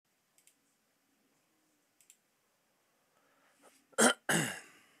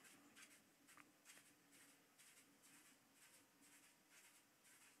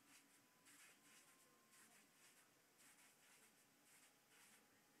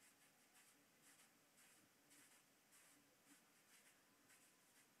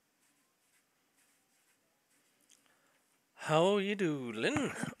How you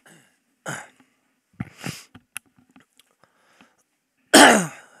doing?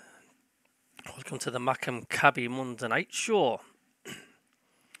 Welcome to the MACKEM CABBIE Monday Night Show.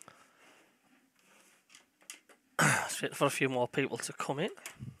 Just waiting for a few more people to come in.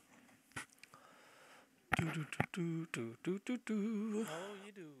 How you doing?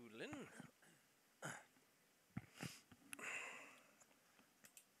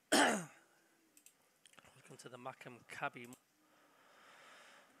 Welcome to the MACKEM CABBIE.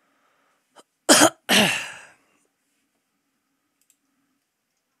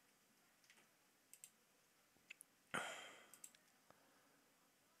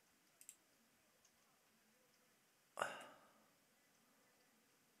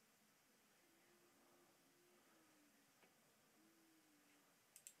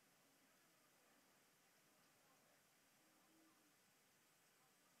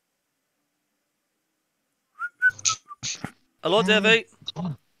 Hello, Davey.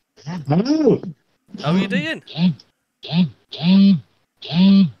 Hello. How are you doing?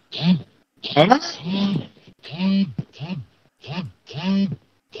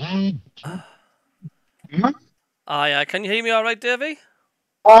 Aye, can you hear me all right, Davey?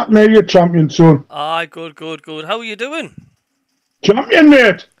 Now you're champion, son. Aye, good. How are you doing? Champion,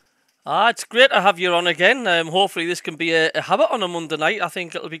 mate. It's great to have you on again. Hopefully this can be a habit on a Monday night. I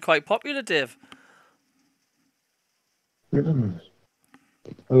think it'll be quite popular, Dave. Wait a minute.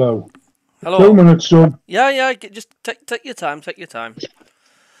 Hello. Hello. 2 minutes, son. Yeah. Just take your time. Take your time.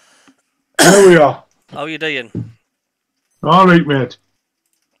 There we are. How are you doing? All right, mate.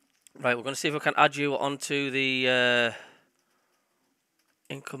 Right, we're going to see if we can add you onto the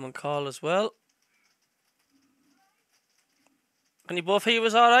incoming call as well. Can you both hear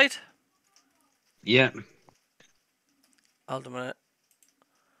us all right? Yeah. Hold a minute.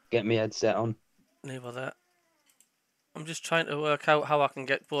 Get me headset on. Leave all that. I'm just trying to work out how I can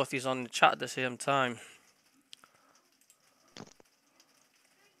get both these on the chat at the same time.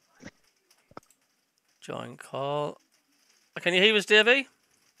 Join call. Can you hear us, Davey?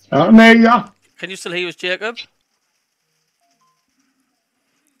 There you are. Can you still hear us, Jacob?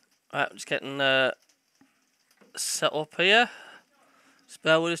 Right, I'm just getting set up here.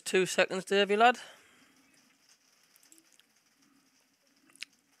 Spare with us 2 seconds, Davey, lad.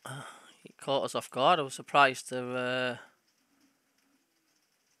 You caught us off guard. I was surprised to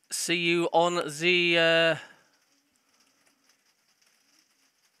see you on the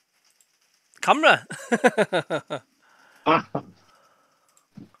camera.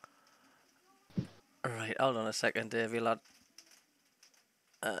 Right, hold on a second, Davey, lad.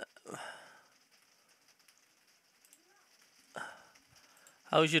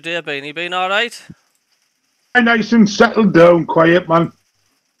 How's your day been? You been alright? Nice and settled down, quiet, man.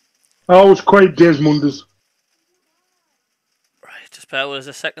 Always quiet days, Mondays. Right, just bear with us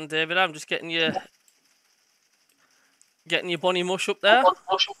a second, David. I'm just getting your bunny mush up there.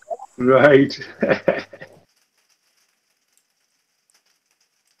 Right.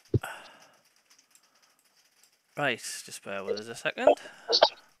 Right, just bear with us a second.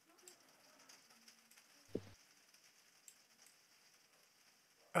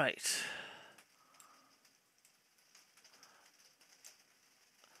 Right.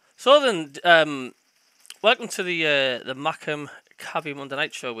 So then, welcome to the MACKEM CABBIE Monday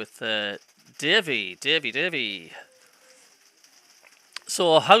Night Show with Davey.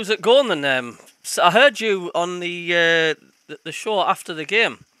 So how's it going then? So I heard you on the show after the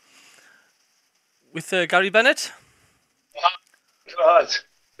game with Gary Bennett. God.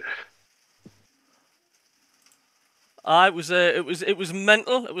 It was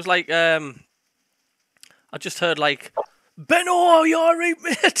mental. It was like I just heard like, Benno, you alright,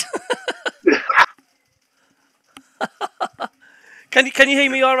 mate? Can you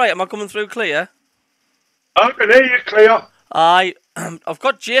hear me all right? Am I coming through clear? I can hear you clear. I've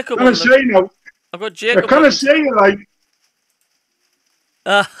got Jacob. I've got Jacob. I can't see you,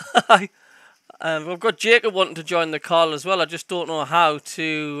 like. I've got Jacob wanting to join the call as well. I just don't know how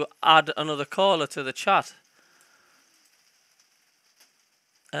to add another caller to the chat.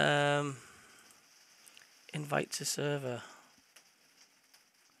 Invite to server.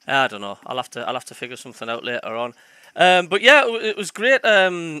 I don't know. I'll have to figure something out later on. But yeah, it was great.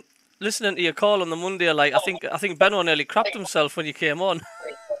 Listening to your call on the Monday. Like I think Benno nearly crapped himself when you came on.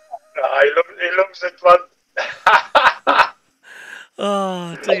 He loves it, man.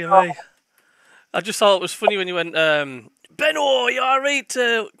 Oh dear me. I just thought it was funny when you went, Benno, you alright?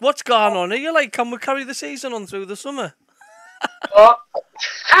 What's going on? Are you like, can we carry the season on through the summer? I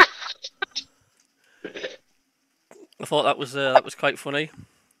thought that was quite funny.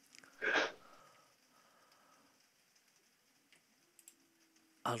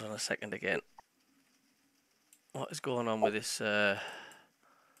 Hold on a second again. What is going on with this? That's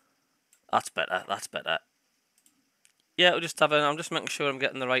better. That's better. Yeah, we're just having. I'm just making sure I'm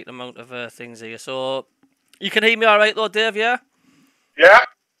getting the right amount of things here. So you can hear me all right, though, Dave? Yeah. Yeah,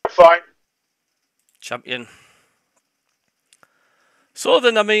 fine. Champion. So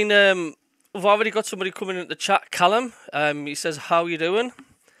then, I mean, we've already got somebody coming into the chat. Callum. He says, "How you doing?"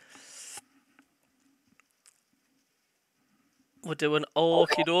 We're doing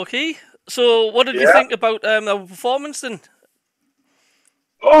okie dokie. So, what did you think about our performance then?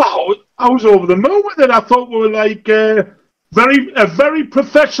 Oh, I was over the moon with it. I thought we were like a very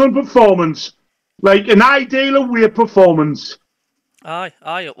professional performance, like an ideal away performance. Aye,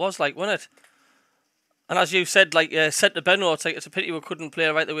 it was like, wasn't it? And as you said, like said to Benno, it's a pity we couldn't play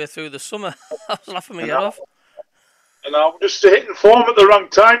right the way through the summer. I was laughing my head off. And I was just hitting form at the wrong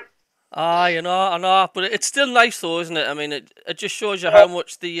time. I know, but it's still nice though, isn't it? I mean, it just shows you how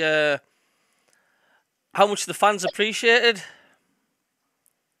much the fans appreciated.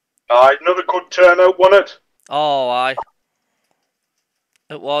 Aye, another good turnout, wasn't it? Oh, aye.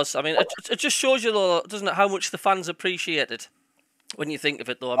 It was. I mean, it just shows you though, doesn't it, how much the fans appreciate it. When you think of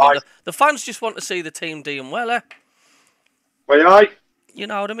it though, I mean, the fans just want to see the team doing well, eh? Well, aye. You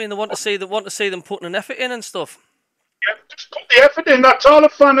know what I mean? They want to see them putting an effort in and stuff. Yeah, just put the effort in. That's all a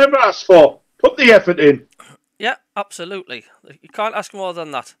fan ever asks for. Put the effort in. Yeah, absolutely. You can't ask more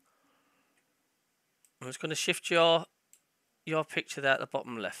than that. I'm just going to shift your picture there at the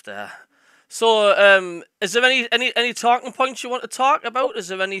bottom left there. So, is there any talking points you want to talk about? Is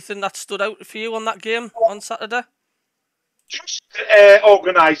there anything that stood out for you on that game on Saturday? Just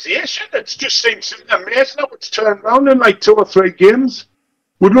organisation. It just seems amazing how it's turned around in like 2 or 3 games.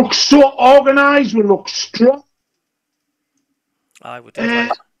 We look so organised. We look strong. I would do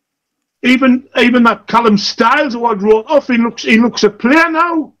that. Even that Callum Styles who I'd wrote off, he looks a player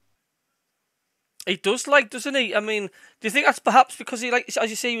now. He does, doesn't he? I mean, do you think that's perhaps because he, as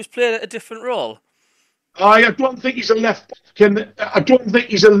you say, he was playing at a different role? I don't think he's a left back. I don't think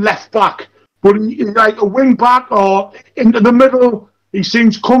he's a left back, but he's like a wing back or into the middle. He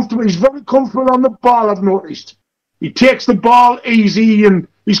seems comfortable. He's very comfortable on the ball, I've noticed. He takes the ball easy and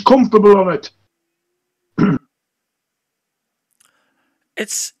he's comfortable on it.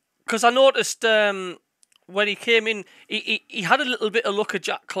 It's because I noticed when he came in, he had a little bit of look of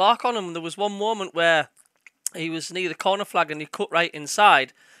Jack Clark on him. There was one moment where he was near the corner flag and he cut right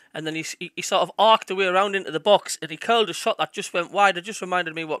inside, and then he sort of arced the way around into the box and he curled a shot that just went wide. It just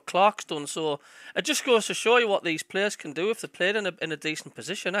reminded me what Clark's done. So it just goes to show you what these players can do if they're played in a decent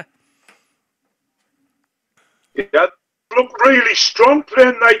position, eh? Yeah, look really strong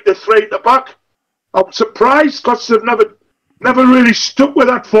playing like the 3 at the back. I'm surprised because they've never really stuck with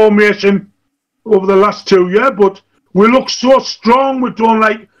that formation over the last 2 years, but we look so strong. We don't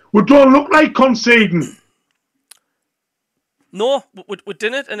look like conceding. No, we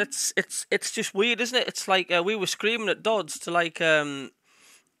didn't, and it's just weird, isn't it? It's like we were screaming at Dodds to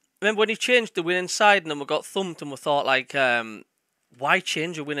remember when he changed the win inside and then we got thumped and we thought why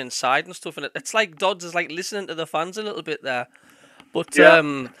change a win inside and stuff? And it's like Dodds is like listening to the fans a little bit there, but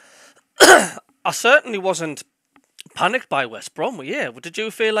yeah. I certainly wasn't panicked by West Brom, were you? Did you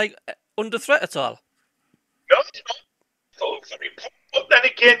feel like under threat at all? No, but then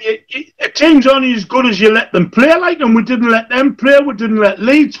again, a team's only as good as you let them play, and we didn't let them play. We didn't let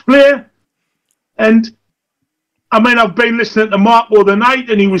Leeds play. And, I mean, I've been listening to Mark the other night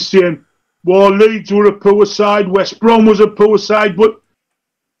and he was saying, well, Leeds were a poor side, West Brom was a poor side, but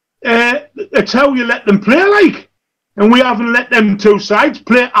it's how you let them play, And we haven't let them 2 sides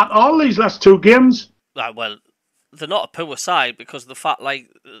play at all these last 2 games. Well, they're not a poor side because the fact,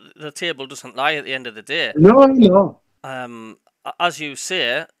 the table doesn't lie at the end of the day. No. As you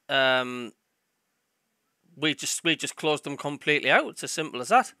say, we just closed them completely out. It's as simple as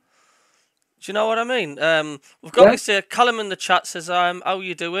that. Do you know what I mean? We've got to say, Callum in the chat says, how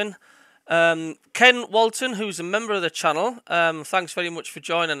you doing? Ken Walton, who's a member of the channel, thanks very much for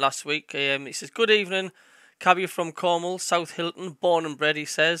joining last week. He says, good evening. Cabbie from Cornwall, South Hilton, born and bred, he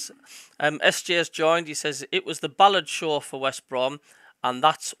says. SJ has joined. He says, it was the Ballard show for West Brom, and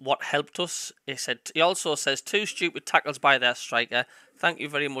that's what helped us. He also says, 2 stupid tackles by their striker. Thank you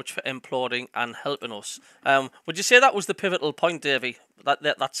very much for imploding and helping us. Would you say that was the pivotal point, Davey,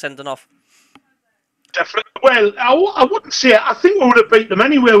 that sending off? Definitely. Well, I wouldn't say it. I think we would have beat them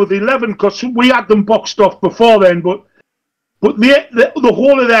anyway with 11 because we had them boxed off before then, but the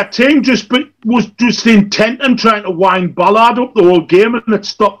whole of their team was just intent on trying to wind Ballard up the whole game, and it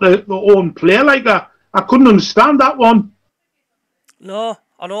stopped their own play like that. I couldn't understand that one. No,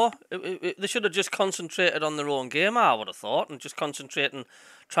 I know. They should have just concentrated on their own game, I would have thought, and just concentrating,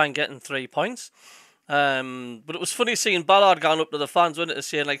 try and get in 3 points. But it was funny seeing Ballard going up to the fans, wasn't it,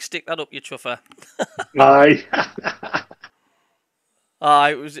 saying like, "Stick that up, you chuffer." Aye.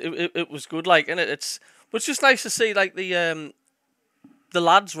 It was good, like, innit? But it's just nice to see like the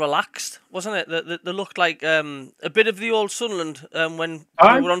lads relaxed, wasn't it? They looked like a bit of the old Sunderland when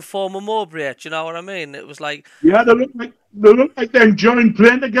Aye. we were on former Mowbray. Do you know what I mean? It was like, Yeah, they look like they're enjoying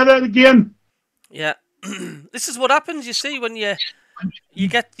playing together again. yeah, this is what happens. You see, when you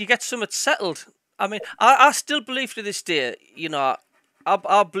get something settled. I mean, I still believe to this day, you know,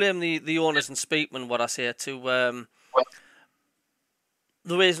 I'll blame the owners and Speakman what I say to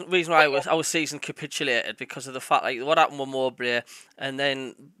the reason why our season capitulated because of the fact like what happened with Mowbray and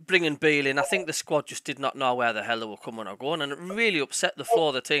then bringing Beale in. I think the squad just did not know where the hell they were coming or going, and it really upset the flow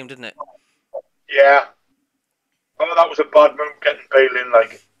of the team, didn't it? Yeah. Oh, that was a bad move getting Beale in,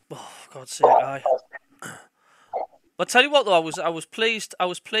 like. Oh, for God's sake, aye. But tell you what though, I was pleased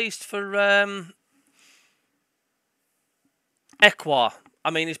for Ekwa. I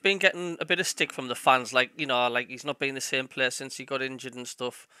mean, he's been getting a bit of stick from the fans, like, you know, like he's not been the same player since he got injured and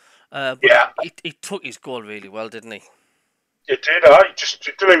stuff. But yeah. He took his goal really well, didn't he? He did, he just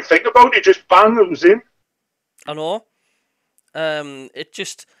didn't even think about it, just bang, it was in. I know.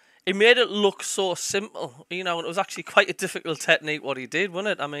 It made it look so simple, you know, and it was actually quite a difficult technique what he did,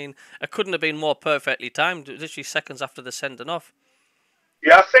 wasn't it? I mean, it couldn't have been more perfectly timed. It was literally seconds after the sending off.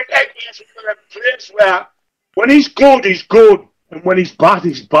 Yeah, I think Ekwa's one of them players where when he's good. And when he's bad.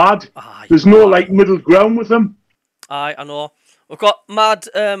 There's no like middle ground with him. Aye, I know. We've got Mad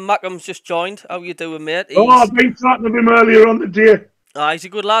Mackhem's just joined. How you doing, mate? I've been talking to him earlier on today. Aye, he's a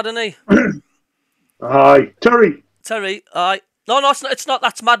good lad, isn't he? Aye, Terry. Aye. No, it's not.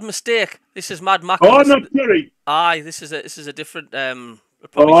 That's Mad Mistake. This is Mad Mackem. Oh, not Terry. Aye, this is a different.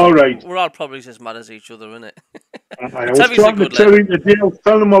 All right. We're all probably as mad as each other, innit? I was talking to Terry today. I was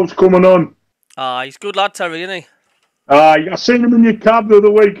telling him I was coming on. Aye, he's a good lad, Terry, isn't he? Aye, I seen him in your cab the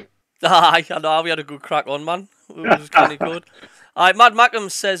other week. Aye, I know, we had a good crack on, man. It was kind of good. Aye, Mad Mackem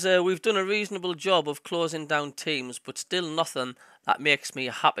says, we've done a reasonable job of closing down teams, but still nothing that makes me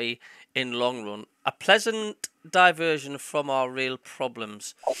happy in long run. A pleasant diversion from our real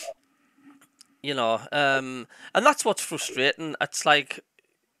problems. You know, and that's what's frustrating. It's like,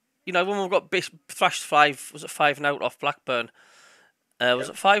 you know, when we've got thrashed 5-0 off Blackburn? Was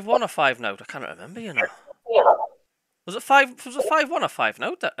it 5-1 or 5-0? I can't remember, you know. Was it 5-1 or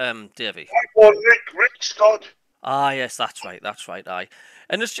 5-0, Davey? 5-1, Rick scored. Ah, yes, that's right, aye.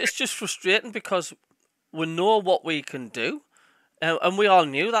 And it's just frustrating because we know what we can do, and we all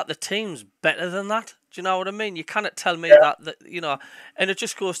knew that the team's better than that. Do you know what I mean? You cannot tell me that, you know, and it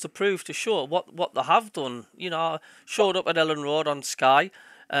just goes to prove to show what they have done. You know, showed up at Ellen Road on Sky,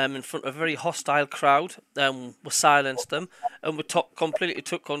 in front of a very hostile crowd, we silenced them, and we completely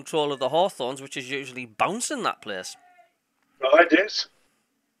took control of the Hawthorns, which is usually bouncing that place. Well, it is.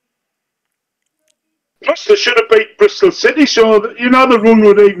 Plus, they should have beat Bristol City, so that, you know, the run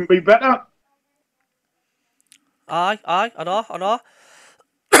would even be better. Aye, I know.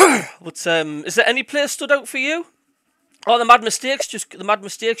 But is there any player stood out for you? Oh, the Mad Mistakes just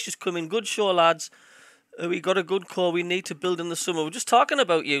come in. Good show, lads. We got a good call. We need to build in the summer. We're just talking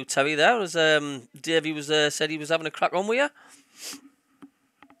about you, Terry. There, as Davey was said he was having a crack on with you.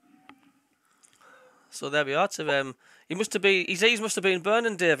 So there we are. To he must have been. His eyes must have been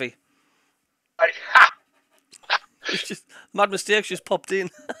burning, Davey. It's just Mad Mistakes just popped in.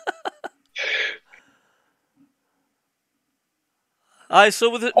 Aye. So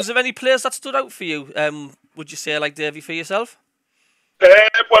was there any players that stood out for you? Would you say like Davey for yourself?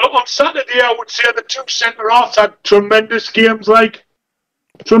 Well, on Saturday, I would say the two centre-halves had tremendous games, like.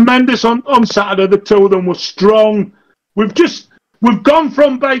 Tremendous on Saturday, the two of them were strong. We've gone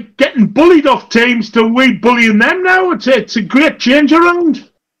from getting bullied off teams to we bullying them now. It's a great change around.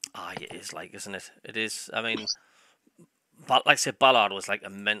 Aye, it is, like, isn't it? It is. I mean, like I said, Ballard was like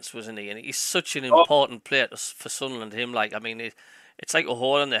immense, wasn't he? And he's such an important player for Sunderland. Him, like, I mean, it's like a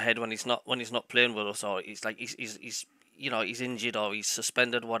hole in the head when he's not playing with us, or he's you know, he's injured or he's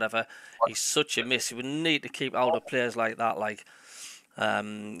suspended, whatever. He's such a miss. We need to keep older players like that. Like,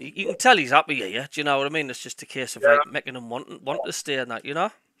 you can tell he's happy here. Do you know what I mean? It's just a case of like making him want to stay in that, you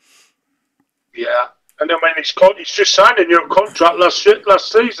know. Yeah, and I mean he's just signed a new contract last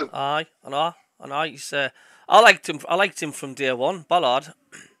season. Aye, I know. He's I liked him from day one, Ballard.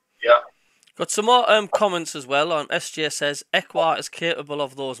 Yeah. Got some more comments as well. On SJ says Ekwa is capable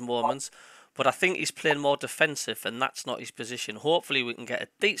of those moments, but I think he's playing more defensive, and that's not his position. Hopefully, we can get a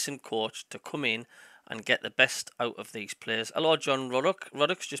decent coach to come in and get the best out of these players. Hello, John Ruddock.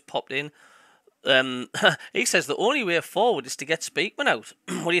 Ruddock's just popped in. He says the only way forward is to get Speakman out.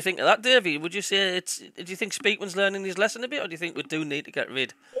 What do you think of that, Davey? Would you say do you think Speakman's learning his lesson a bit, or do you think we do need to get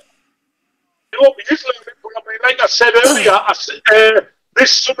rid? Oh, he is learning, but I mean, like I said earlier,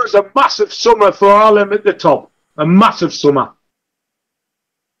 this summer's a massive summer for all them at the top. A massive summer.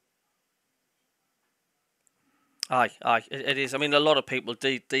 Aye, it is. I mean, a lot of people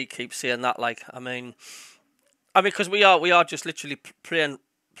do keep saying that. Like, I mean, because we are just literally playing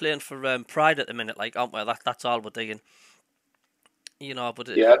for pride at the minute, like, aren't we? That's all we're doing. You know, but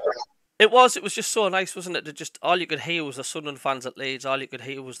it was just so nice, wasn't it? That just all you could hear was the Sunderland fans at Leeds. All you could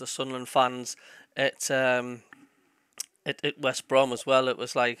hear was the Sunderland fans at West Brom as well. It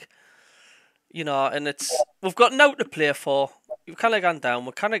was like, you know, and we've got now to play for. We've kind of gone down,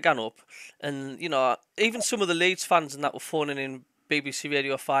 we've kind of gone up, and you know, even some of the Leeds fans and that were phoning in BBC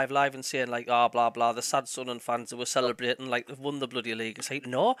Radio 5 Live and saying like, oh, blah blah, the sad Sunderland fans that were celebrating like they've won the bloody league. It's like,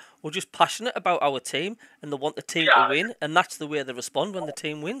 no, we're just passionate about our team and they want the team to win, and that's the way they respond when the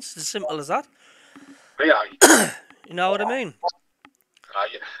team wins. It's as simple as that. Yeah. You know what I mean?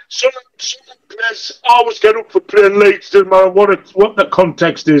 Some players always get up for playing Leeds, no matter what the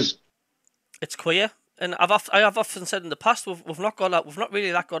context is. It's queer. And I have often said in the past we've not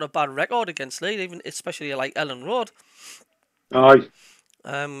really got a bad record against Leeds, even especially like Ellen Road. Aye.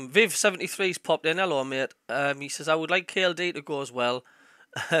 Viv 73's popped in. Hello, mate. He says I would like KLD to go as well.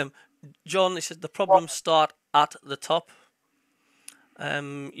 John, he says the problems start at the top.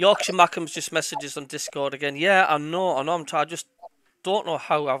 Yorkshire Mackem's just messages on Discord again. Yeah, I know. I just don't know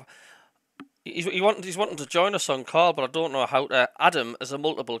how. He's wanting to join us on call, but I don't know how to add him as a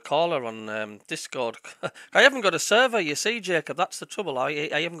multiple caller on Discord. I haven't got a server, you see, Jacob. That's the trouble. I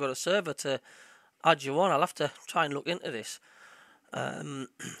haven't got a server to add you on. I'll have to try and look into this.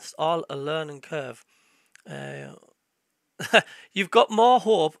 It's all a learning curve. You've got more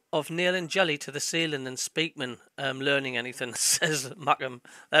hope of nailing jelly to the ceiling than Speakman learning anything, says Mackem.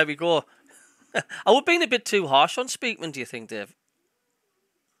 There we go. I would been a bit too harsh on Speakman, do you think, Dave?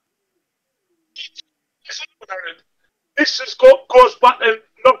 This goes back to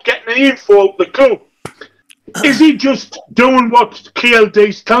not getting the info of the club. Is he just doing what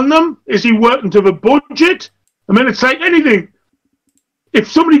KLD's telling them? Is he working to the budget? I mean, it's like anything.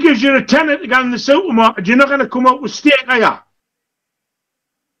 If somebody gives you a tenner to go in the supermarket, you're not going to come up with steak, are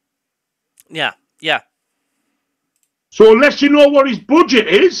you? Yeah. So unless you know what his budget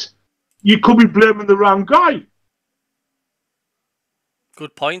is, you could be blaming the wrong guy.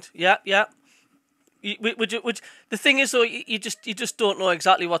 Good point. Yeah. The thing is, though, you just don't know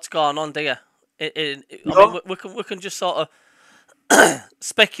exactly what's going on, do you? I mean, we can just sort of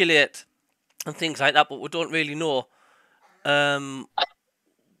speculate and things like that, but we don't really know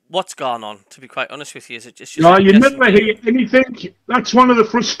what's going on. To be quite honest with you, is it just? No, you never hear anything. That's one of the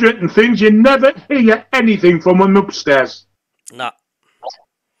frustrating things. You never hear anything from them upstairs. Nah.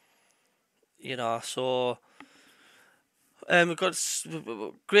 You know, so. We've got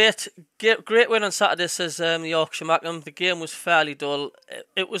great win on Saturday, says Yorkshire Mackem. The game was fairly dull.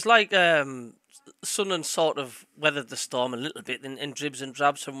 It was like Sunderland sort of weathered the storm a little bit in dribs and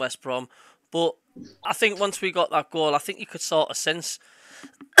drabs from West Brom. But I think once we got that goal, I think you could sort of sense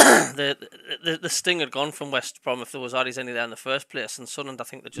the sting had gone from West Brom if there was always any there in the first place. And Sunderland, I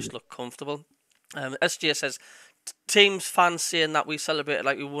think they just looked comfortable. SJ says, teams fans saying that we celebrated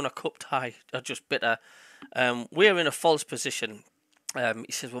like we won a cup tie are just bitter. We're in a false position.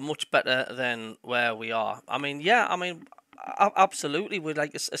 He says we're much better than where we are. I mean, absolutely, we're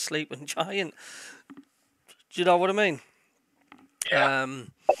like a sleeping giant. Do you know what I mean? Yeah.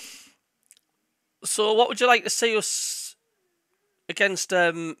 So, what would you like to see us against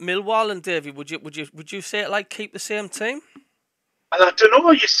Millwall and Davey? Would you say it like keep the same team? And I don't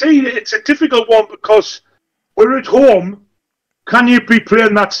know. You see, it's a difficult one because we're at home. Can you be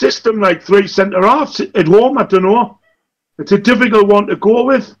playing that system like three centre-halves at home? I don't know. It's a difficult one to go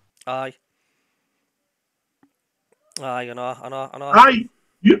with. Aye, I know. Aye,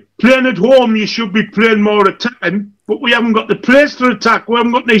 you playing at home, you should be playing more attacking, but we haven't got the players to attack. We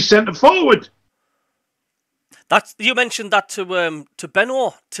haven't got any centre-forward. You mentioned that to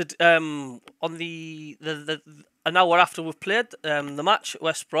Benno on the an hour after we've played the match at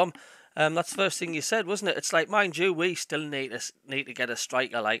West Brom. That's the first thing you said, wasn't it? It's like, mind you, we still need to get a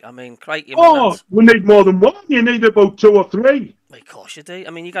striker. Like, I mean, crikey. We need more than one. You need about 2 or 3. Of course you do. I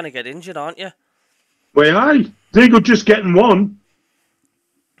mean, you're going to get injured, aren't you? Well, aye. They could just getting one.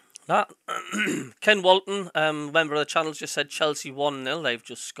 That Ken Walton, member of the channel, just said Chelsea 1-0. They've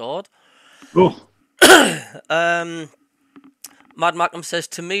just scored. Oh. Mad Mackem says,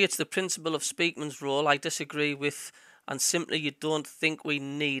 to me, it's the principle of Speakman's role I disagree with, and simply you don't think we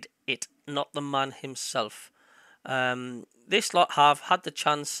need it not the man himself. This lot have had the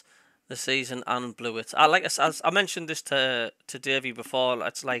chance this season and blew it. As I mentioned this to Davey before.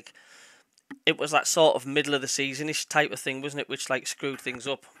 It's like it was that sort of middle of the season-ish type of thing, wasn't it? Which like screwed things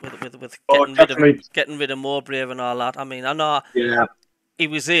up with getting rid of Mowbray and all that. I mean, I know he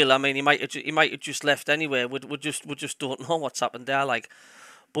was ill. I mean, he might have just left anyway. We just don't know what's happened there. Like,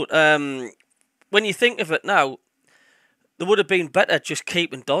 but when you think of it now, there would have been better just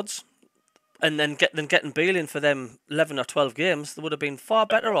keeping Dodds and then getting Beale in for them 11 or 12 games. They would have been far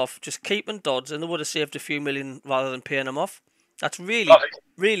better off just keeping Dodds, and they would have saved a few million rather than paying him off. That's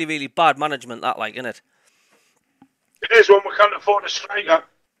really bad management, that, like, isn't it? It is when we can't afford a striker.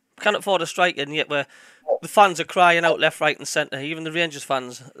 Can't afford a striker, and yet the fans are crying out left, right and centre. Even the Rangers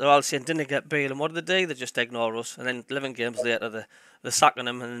fans, they're all saying, didn't get Beale, and what do they do? They just ignore us. And then 11 games later, they're sacking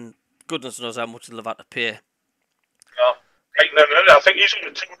him, and goodness knows how much they'll have had to pay. Yeah. I think he's on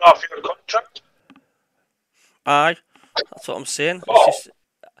a 2.5-year contract. Aye, that's what I'm saying. Oh. Just,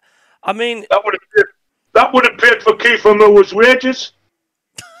 I mean, that would have paid for Kiefer Miller's wages.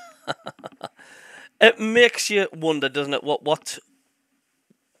 It makes you wonder, doesn't it? What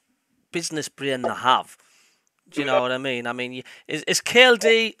business brain they have? Do you know what I mean? I mean, is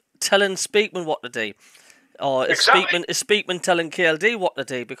KLD telling Speakman what to do, or is Speakman telling KLD what to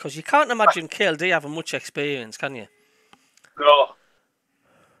do? Because you can't imagine KLD having much experience, can you? No.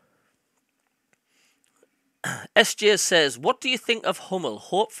 SJ says, what do you think of Hummel?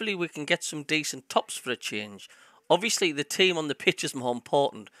 Hopefully we can get some decent tops for a change. Obviously the team on the pitch is more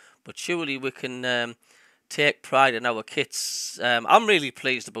important, but surely we can take pride in our kits. I'm really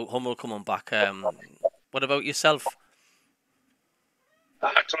pleased about Hummel coming back. What about yourself?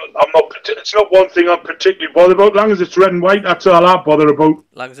 It's not one thing I'm particularly bothered about. As long as it's red and white, that's all I bother about.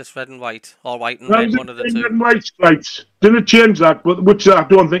 As long as it's red and white, or white and red, one of the two. Red and white stripes. Didn't change that, but which I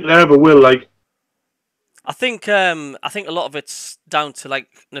don't think they ever will. Like, I think a lot of it's down to like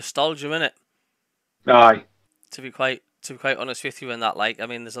nostalgia, innit? Aye. To be quite honest with you, in that, like, I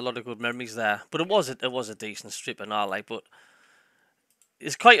mean, there's a lot of good memories there. But it was a decent strip and all, like, but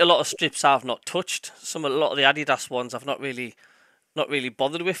there's quite a lot of strips I've not touched. A lot of the Adidas ones I've not really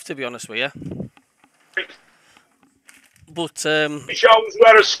bothered with, to be honest with you. But you always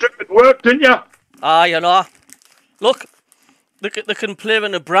wear a strip at work, didn't you? Ah, you know. Look, they can play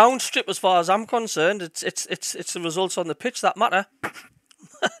in a brown strip as far as I'm concerned. It's the results on the pitch that matter.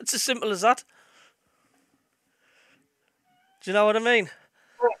 It's as simple as that. Do you know what I mean?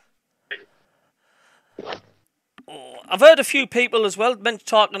 Oh, I've heard a few people as well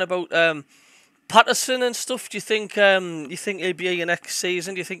talking about Patterson and stuff. Do you think he'll be here next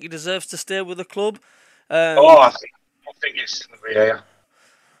season? Do you think he deserves to stay with the club? I think he's going to be here.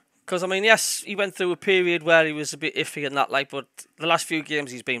 Because, I mean, yes, he went through a period where he was a bit iffy and that, like, but the last few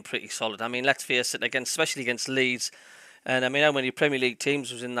games he's been pretty solid. I mean, let's face it, especially against Leeds. And, I mean, how many Premier League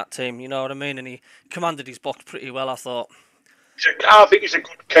teams was in that team, you know what I mean? And he commanded his box pretty well, I thought. I think he's a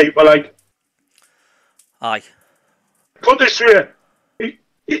good keeper, like. Aye. Put this way,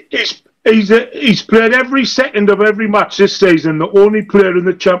 he's played every second of every match this season, the only player in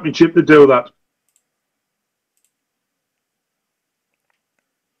the Championship to do that.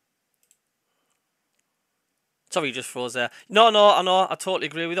 Sorry, you just froze there. No, I know. I totally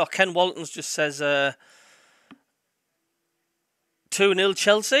agree with you. Ken Walton's just says 2-0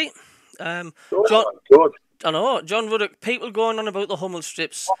 Chelsea. Good. I know, John Ruddock, people going on about the Hummel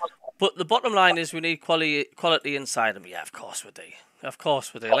strips, but the bottom line is we need quality inside them. Yeah, of course we do. Of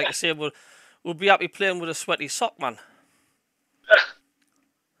course we do. Like I say, we'll be happy playing with a sweaty sock, man.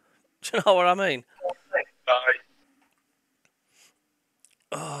 Do you know what I mean?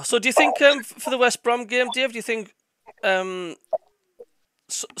 So do you think for the West Brom game, Dave, do you think Sunderland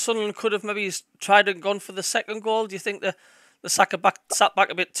could have maybe tried and gone for the second goal? Do you think the sat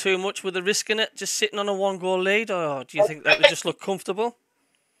back a bit too much with the risk in it, just sitting on a 1-goal lead, or do you think that would just look comfortable?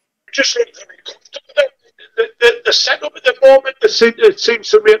 Just look very comfortable. The setup at the moment, it seems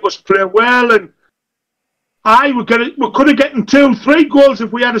to make us play well, and we could have gotten 2-3 goals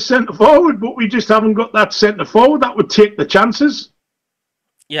if we had a centre forward, but we just haven't got that centre forward that would take the chances.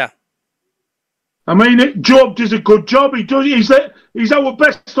 Yeah. I mean, Job does a good job. He's our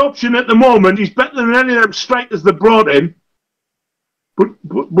best option at the moment. He's better than any of them strikers they brought in.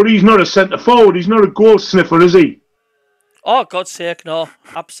 But he's not a centre forward. He's not a goal sniffer, is he? Oh, God's sake, no.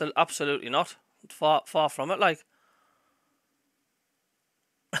 Absolutely not. Far from it, like.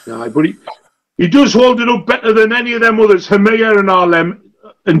 No, but he does hold it up better than any of them others. Hamia and all them,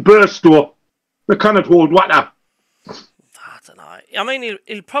 and Burstow. They cannot hold water. I don't know. I mean,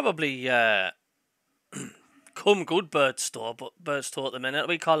 he'll probably come good Bird's Toe, but Bird's Toe at the minute.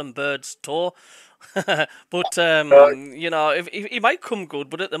 We call him Bird's Toe. But, you know, if he might come good,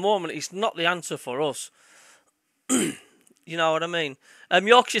 but at the moment, he's not the answer for us. You know what I mean?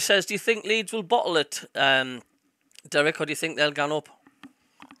 Yorkshire says, do you think Leeds will bottle it, Derek, or do you think they'll go up?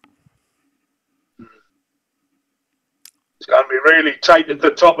 It's going to be really tight at the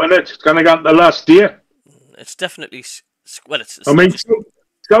top, isn't it? It's going to go to the last year. It's definitely... Well, it's I mean,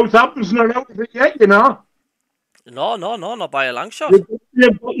 Southampton's not out of it yet, you know. No, not by a long shot.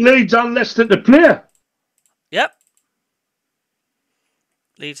 You've got Leeds and Leicester to play. Yep.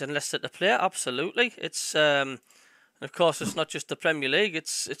 Leeds and Leicester to play, absolutely. It's of course it's not just the Premier League.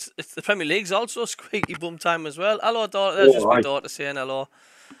 It's the Premier League's also squeaky bum time as well. Hello, daughter. There's just my daughter saying hello.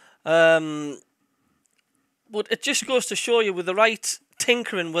 But it just goes to show you, with the right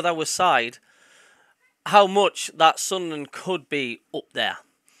tinkering with our side, how much that Sunderland could be up there.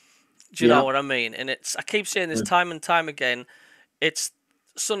 Do you know what I mean? And I keep saying this time and time again. It's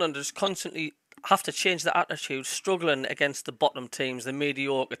Sunderland just constantly have to change their attitude, struggling against the bottom teams, the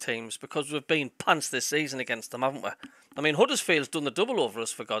mediocre teams, because we've been pants this season against them, haven't we? I mean, Huddersfield's done the double over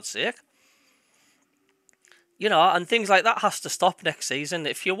us, for God's sake. You know, and things like that has to stop next season.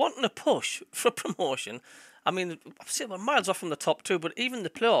 If you're wanting a push for promotion, I mean, we're miles off from the top two, but even the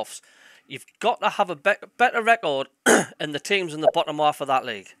playoffs, you've got to have a better record in the teams in the bottom half of that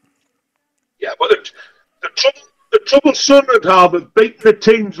league. Yeah, but the trouble Sunderland have with beating the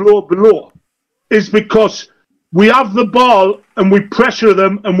teams low below is because we have the ball and we pressure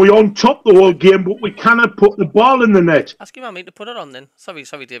them and we're on top the whole game, but we cannot put the ball in the net. Ask your mummy to put it on then. Sorry,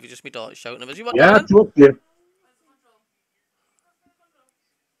 Davey, just my daughter shouting at us. It's okay.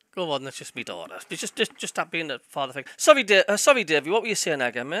 Go on, that's just my daughter. Just that being the father thing. Sorry, Davey, what were you saying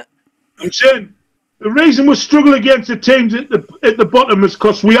again, mate? I'm saying the reason we struggle against the teams at the bottom is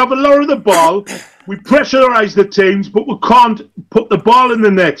because we have a lot of the ball, we pressurise the teams, but we can't put the ball in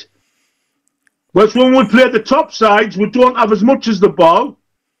the net. Whereas when we play the top sides, we don't have as much as the ball,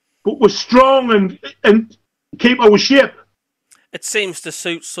 but we're strong and keep our shape. It seems to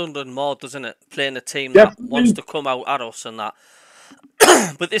suit Sunderland more, doesn't it? Playing a team that wants to come out at us and that.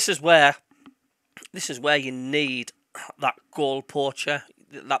 But this is where you need that goal poacher,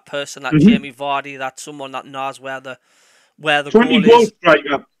 that person, that Jamie Vardy, that someone that knows where the goal is.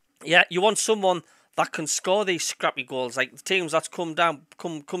 Striker. Yeah, you want someone that can score these scrappy goals, like the teams that's comes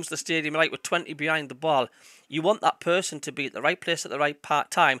to the stadium like with 20 behind the ball. You want that person to be at the right place at the right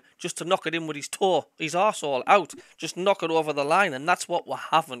time, just to knock it in with his toe, his arsehole out, just knock it over the line, and that's what we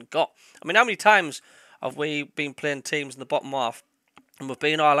haven't got. I mean, how many times have we been playing teams in the bottom half, and we've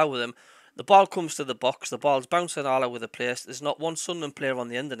been all out with them? The ball comes to the box, the ball's bouncing all over the place. There's not one Sunderland player on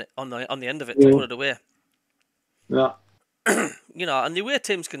the end of it, on the end of it to put it away. Yeah. You know, and the way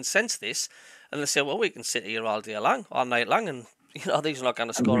teams can sense this, and they say, well, we can sit here all night long, and you know these are not going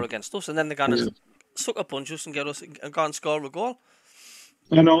to score against us, and then they're going to sucker punch us and get us and go and score a goal.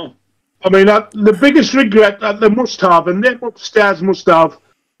 I know. I mean, the biggest regret that they must have, and them upstairs must have,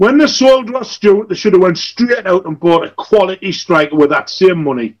 when they sold Ross Stewart, they should have went straight out and bought a quality striker with that same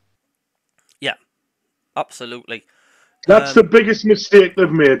money. Yeah, absolutely. That's the biggest mistake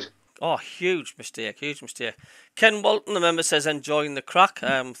they've made. Oh, huge mistake, huge mistake. Ken Walton, the member, says enjoying the crack.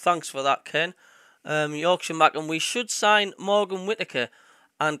 Thanks for that, Ken. Yorkshire MACKEM, we should sign Morgan Whittaker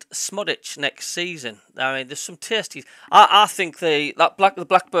and Smodic next season. I mean, there's some tasty. I think the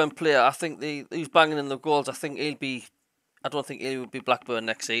Blackburn player, I think he's banging in the goals. I don't think he would be Blackburn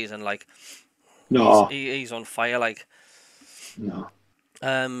next season. Like, no, he's on fire. Like, no.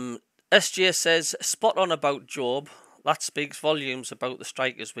 SJ says spot on about Job. That speaks volumes about the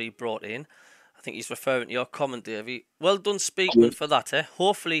strikers we brought in. I think he's referring to your comment, Davey. Well done, Speakman, for that.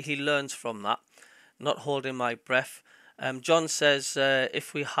 Hopefully he learns from that. Not holding my breath. John says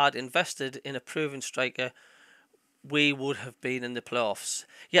if we had invested in a proven striker, we would have been in the playoffs.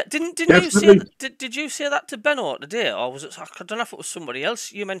 Yeah, didn't you say? Did you say that to Benno today, or was it? I don't know if it was somebody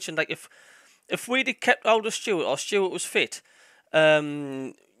else. You mentioned like if we'd have kept hold of Stewart, or Stewart was fit,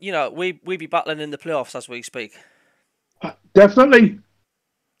 you know, we'd be battling in the playoffs as we speak. Definitely.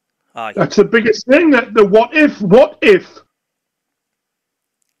 Aye. That's the biggest thing. That the what if.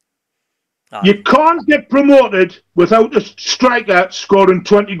 Aye. You can't get promoted without a striker scoring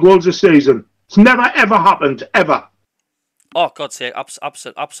 20 goals a season. It's never ever happened, ever. Oh, God's sake,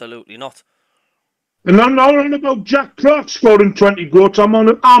 absolutely not. And I'm not on about Jack Clark scoring 20 goals. I'm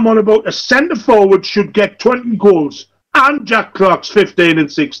on about a centre forward should get 20 goals, and Jack Clark's 15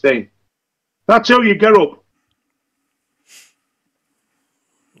 and 16. That's how you get up.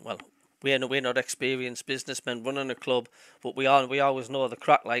 Well, we're not experienced businessmen running a club, but we always know the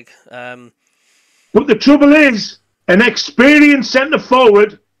crack. Like, But the trouble is, an experienced centre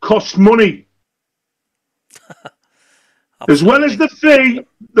forward costs money. As well as the fee,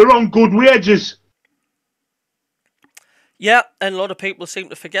 they're on good wages. Yeah, and a lot of people seem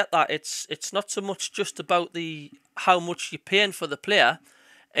to forget that it's not so much just about the how much you're paying for the player,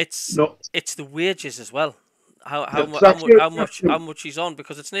 it's the wages as well. How much he's on,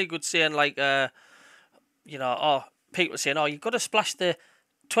 because it's no good saying like you know, oh, people saying, oh, you've got to splash the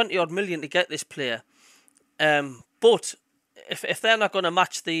 20 odd million to get this player, but if they're not going to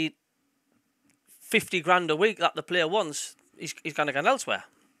match the 50 grand a week that the player wants, he's going to go elsewhere.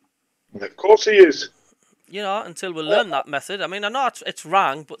 Of course he is. You know, until we learn that method. I mean, I know it's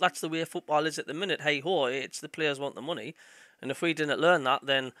wrong, but that's the way football is at the minute. Hey ho, it's the players want the money, and if we didn't learn that,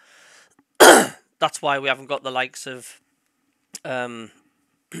 then that's why we haven't got the likes of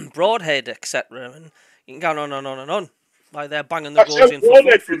Broadhead, etc. And you can go on and on and on. Why they're banging the goals in for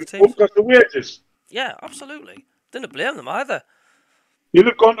the teams. Because the wages. Yeah, absolutely. Didn't blame them either. You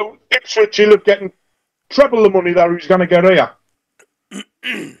look on to Ipswich, you look getting treble the money that he's going to get here.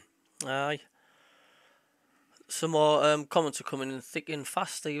 Aye. Some more comments are coming in thick and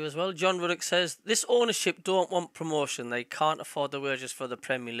fast to you as well. John Ruddock says, this ownership don't want promotion. They can't afford the wages for the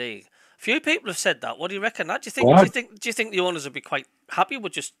Premier League. A few people have said that. What do you reckon? Do you think the owners would be quite happy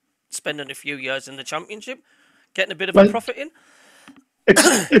with just spending a few years in the Championship, getting a bit of a profit in?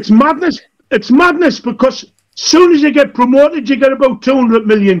 It's madness. It's madness because as soon as you get promoted, you get about 200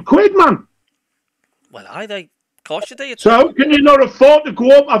 million quid, man. Well, they cost you, do you? So how can you not afford to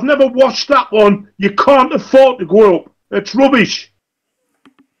go up? I've never watched that one. You can't afford to go up. It's rubbish.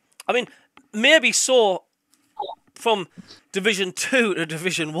 I mean, maybe so from Division 2 to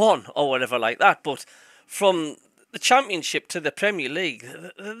Division 1 or whatever like that, but from the Championship to the Premier League,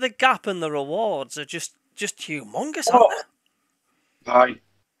 the gap in the rewards are just humongous, aren't they?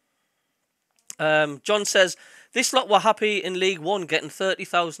 Aye. John says, this lot were happy in League 1 getting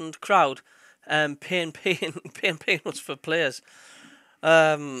 30,000 crowd. Paying peanuts for players.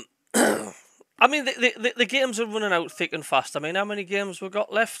 I mean, the games are running out thick and fast. I mean, how many games we've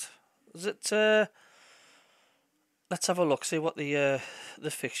got left? Is it? Let's have a look. See what the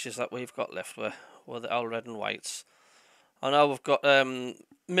fixtures that we've got left were the all red and whites. I know we've got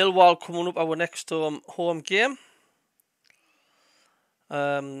Millwall coming up, our next home game.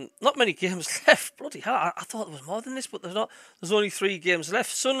 Not many games left. Bloody hell, I thought there was more than this, but there's not. There's only 3 games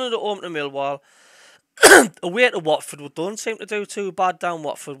left. Sunderland at home to Millwall. Away to Watford. We don't seem to do too bad down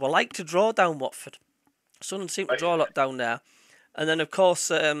Watford. We like to draw down Watford. Sunderland seem to draw a lot down there. And then, of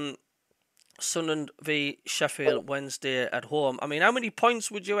course, Sunderland v Sheffield Wednesday at home. I mean, how many points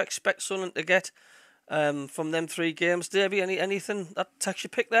would you expect Sunderland to get from them 3 games? Davey, anything that takes your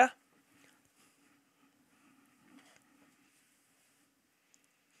pick there?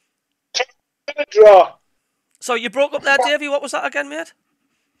 A draw. So you broke up there, Davey. What was that again, mate?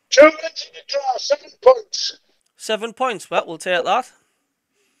 2 minutes in a draw, 7 points. 7 points. Well, we'll take that.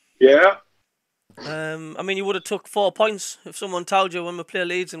 Yeah. I mean, you would have took 4 points if someone told you when we play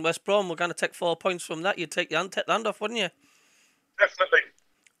Leeds and West Brom we're going to take 4 points from that. You'd take the hand off, wouldn't you? Definitely.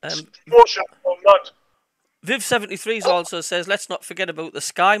 Promotion or not. Viv73 also says, let's not forget about the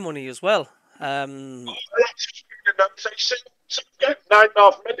Sky money as well.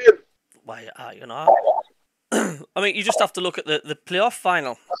 9.5 million. Why, you know, I mean, you just have to look at the playoff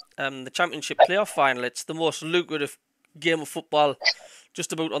final, the Championship playoff final. It's the most lucrative game of football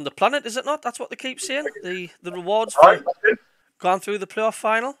just about on the planet, is it not? That's what they keep saying. The rewards for going through the playoff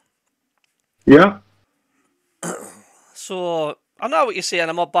final. Yeah. So I know what you're saying.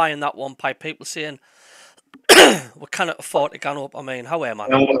 I'm not buying that one by people saying we cannot afford to go up. I mean, how am I?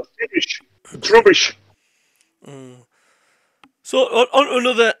 No, it's rubbish. So on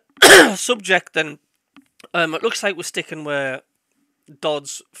another subject, then, it looks like we're sticking with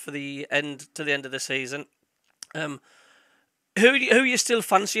Dodds for the end of the season. Who you still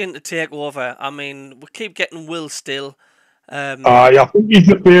fancying to take over? I mean, we keep getting Will Still. I think he's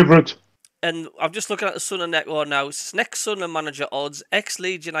the favourite. And I'm just looking at the Sunderland network now. Next Sunderland manager odds,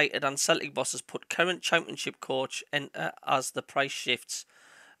 ex-Leeds United and Celtic bosses put current Championship coach in as the price shifts.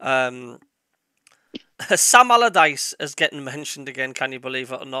 Sam Allardyce is getting mentioned again, can you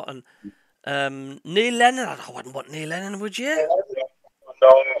believe it or not? And Neil Lennon, I wouldn't want Neil Lennon, would you?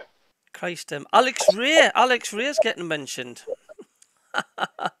 No. Christ, Alex Ray's getting mentioned.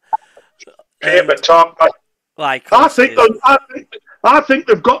 Talk. I think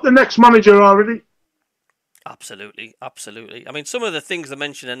they've got the next manager already. Absolutely. I mean, some of the things they're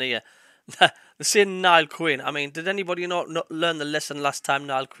mentioning here, they're saying Niall Quinn. I mean, did anybody not learn the lesson last time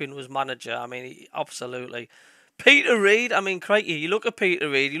Niall Quinn was manager? I mean, absolutely. Peter Reid, I mean, crikey, you look at Peter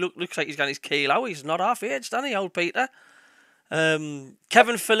Reid, looks like he's got his keel out. He's not half aged, doesn't he, old Peter?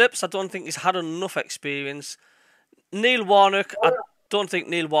 Kevin Phillips, I don't think he's had enough experience. Neil Warnock, I don't think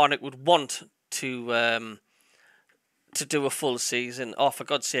Neil Warnock would want to do a full season. Oh, for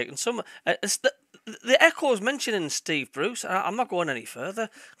God's sake! And it's the echoes mentioning Steve Bruce. I'm not going any further.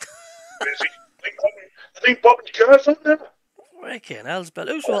 I think Bobby Kerr's on there. Freaking hell's bell.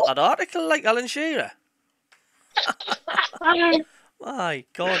 Who's wrote that article like Alan Shearer? My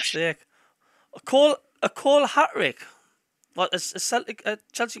God's sake. A Cole hat-trick. What, is Celtic,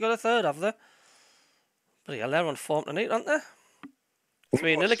 Chelsea got a third, have they? Bloody hell, they're on form tonight, aren't they?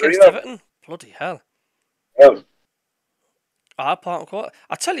 3-0 against Everton. Bloody hell. Yeah. I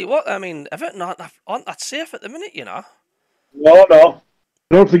tell you what, I mean, Everton aren't that safe at the minute, you know. No.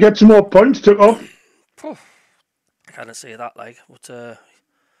 Don't forget some more points took off. I can't say that, like, but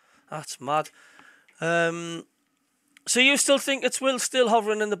that's mad. So you still think it's Will still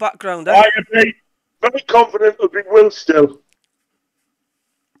hovering in the background, eh? I am very confident it'll be Will still.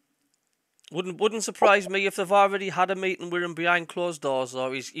 Wouldn't surprise me if they've already had a meeting with him behind closed doors,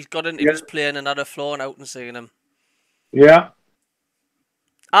 or he's got into his plane and had a flown out and seen him. Yeah.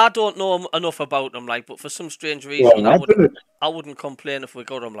 I don't know enough about him, like, but for some strange reason, I wouldn't complain if we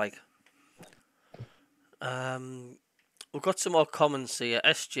got him, like. We've got some more comments here.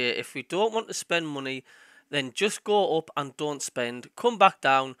 SJ, if we don't want to spend money, then just go up and don't spend. Come back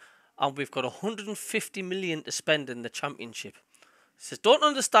down, and we've got 150 million to spend in the championship. He says, don't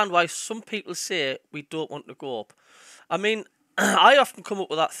understand why some people say we don't want to go up. I mean, I often come up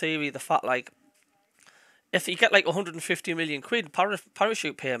with that theory, the fact, like, if you get like 150 million quid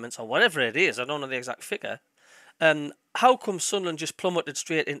parachute payments or whatever it is, I don't know the exact figure, how come Sunderland just plummeted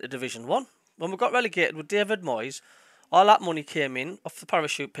straight into Division 1? When we got relegated with David Moyes, all that money came in off the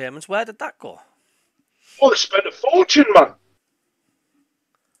parachute payments. Where did that go? Well, they spent a fortune, man.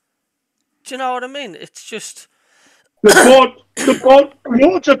 Do you know what I mean? It's just... They bought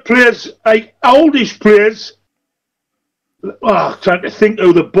loads of players, like oldish players. I'm trying to think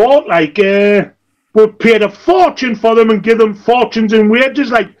who they bought, like... would paid a fortune for them and give them fortunes in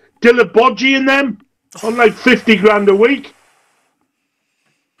wages, like Dillabodji and them, on like 50 grand a week.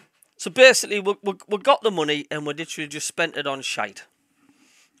 So basically, we got the money and we literally just spent it on shite.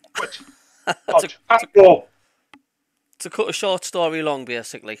 To cut a short story long,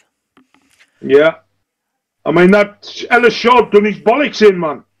 basically. Yeah. I mean, that Ellis Shaw done his bollocks in,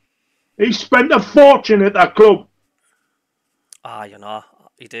 man. He spent a fortune at that club. Ah, you know.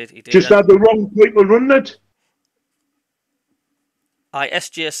 He did. Just had the wrong people running it.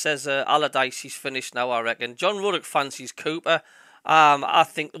 SJ says Allardyce, he's finished now, I reckon. John Ruddock fancies Cooper. I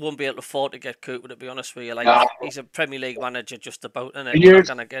think they won't be able to afford to get Cooper, to be honest with you. Like, he's a Premier League manager just about, isn't it? We're not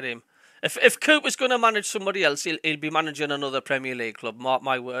going to get him. If Cooper's going to manage somebody else, he'll be managing another Premier League club. Mark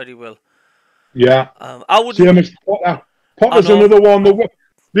my word, he will. Yeah. I wouldn't... Same as Potter. Potter's another one.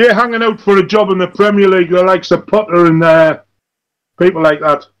 They're hanging out for a job in the Premier League, the likes of Potter and... people like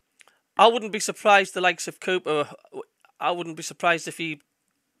that. I wouldn't be surprised the likes of Cooper. I wouldn't be surprised if he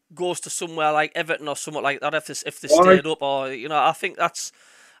goes to somewhere like Everton or somewhere like that if they stayed up, or I think that's.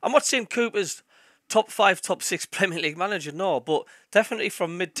 I'm not saying Cooper's top 5, top 6 Premier League manager, no, but definitely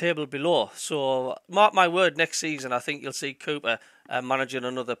from mid-table below. So mark my word, next season I think you'll see Cooper managing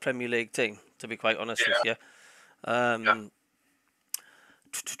another Premier League team. To be quite honest with you.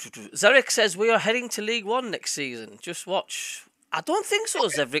 Zarek says we are heading to League One next season. Just watch. I don't think so,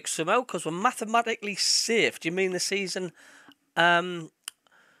 Zevrik, somehow, because we're mathematically safe. Do you mean the season? Next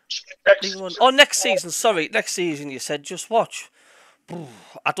season. Sorry, next season. You said just watch.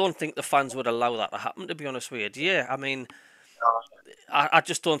 I don't think the fans would allow that to happen. To be honest with you, do you? I mean, I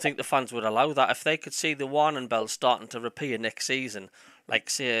just don't think the fans would allow that. If they could see the warning bells starting to repeat next season, like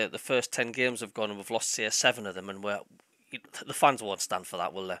say the first 10 games have gone and we've lost say 7 of them, and the fans won't stand for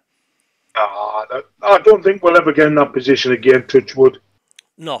that, will they? I don't think we'll ever get in that position again, touchwood.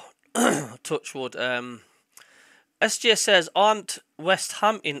 No, touchwood. SJ says, aren't West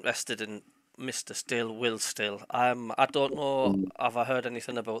Ham interested in Mr. Still, Will Still? I don't know, have I heard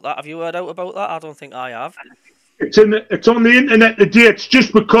anything about that? Have you heard out about that? I don't think I have. It's on the internet today. It's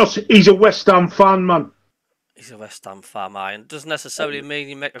just because he's a West Ham fan, man. He's a West Ham fan, man. It doesn't necessarily mean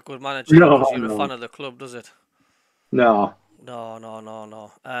you make a good manager because you're a fan of the club, does it? No.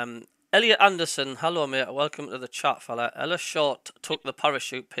 No. Elliot Anderson, hello mate, welcome to the chat, fella. Ellis Short took the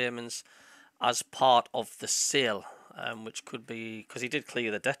parachute payments as part of the sale, which could be because he did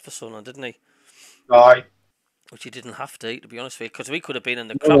clear the debt for Sunderland, didn't he? Aye. Which he didn't have to, be honest with you, because we could have been in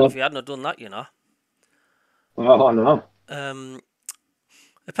the crap if he hadn't done that, Oh no.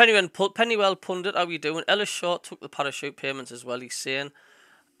 The Pennywell pundit, how are you doing? Ellis Short took the parachute payments as well, he's saying.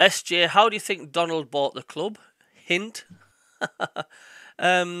 SJ, how do you think Donald bought the club? Hint.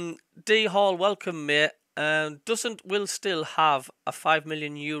 D Hall, welcome, mate. Doesn't Will still have a €5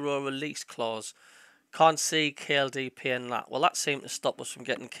 million release clause? Can't see KLD paying that. Well, that seemed to stop us from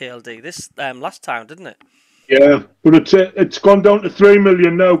getting KLD this last time, didn't it? Yeah, but it's gone down to 3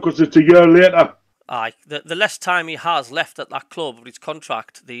 million now because it's a year later. Aye, the less time he has left at that club with his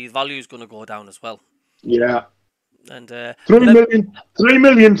contract, the value is going to go down as well. Yeah. And 3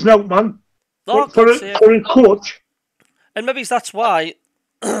 million's now, man. Oh, for a coach. And maybe that's why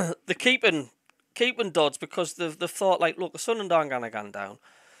they're keeping Dodds, because they've thought, like, look, the Sunderland aren't going to go down.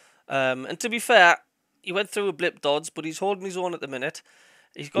 And to be fair, he went through a blip, Dodds, but he's holding his own at the minute.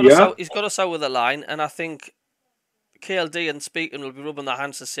 He's got us out with the line, and I think KLD and Speaking will be rubbing their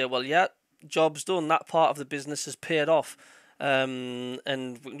hands to say, well, yeah, job's done. That part of the business has paid off. And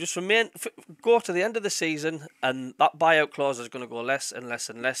we can just go to the end of the season, and that buyout clause is going to go less and less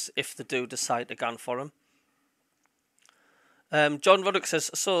and less if they do decide to go for him. John Ruddock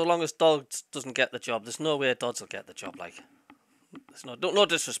says, so long as Dodds doesn't get the job, there's no way Dodds will get the job. Like, there's no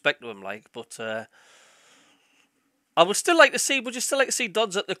disrespect to him, like, but I would still like to see. Would you still like to see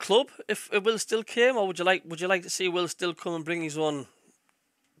Dodds at the club if Will still came, or would you like to see Will still come and bring his own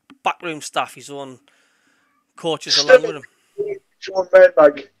backroom staff, his own coaches along with him? His own men,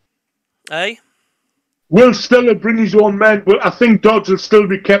 like. Eh? Will still bring his own men, but I think Dodds will still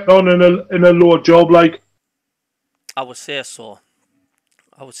be kept on in a lower job, like. I would say so.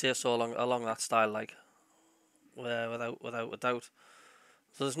 Along that style, like, without a doubt.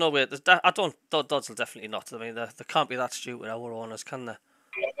 So there's no way. Dodds will definitely not. I mean, they can't be that stupid, our owners, can they?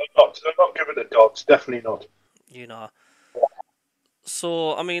 They're not giving it Dodds. Definitely not. You know.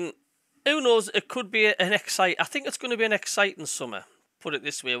 So I mean, who knows? It could be an exciting. I think it's going to be an exciting summer. Put it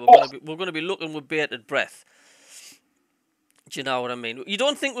this way, we're going to be looking with bated breath. Do you know what I mean? You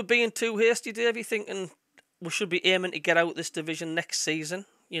don't think we're being too hasty, Dave? You thinking we should be aiming to get out this division next season?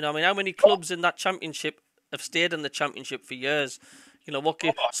 You know, I mean, how many clubs in that championship have stayed in the championship for years? You know,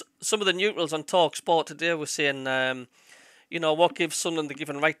 some of the neutrals on Talk Sport today were saying, you know, what gives Sunderland the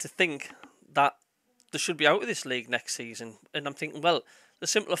given right to think that they should be out of this league next season? And I'm thinking, well, the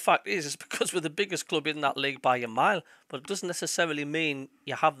simple fact is, it's because we're the biggest club in that league by a mile, but it doesn't necessarily mean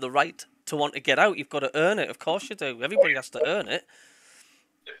you have the right to want to get out. You've got to earn it. Of course you do. Everybody has to earn it.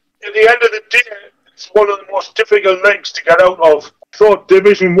 At the end of the day, it's one of the most difficult leagues to get out of. I thought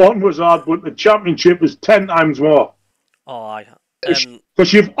Division 1 was hard, but the Championship was 10 times more. Oh, aye.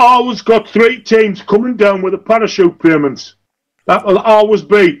 Because you've always got 3 teams coming down with the parachute payments. That will always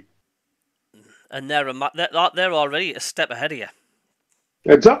be. And they're already a step ahead of you.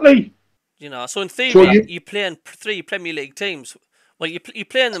 Exactly. You know, so in theory, you're playing 3 Premier League teams. Well, you're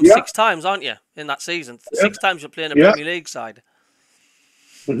playing them 6 times, aren't you, in that season? 6 times you're playing a Premier League side.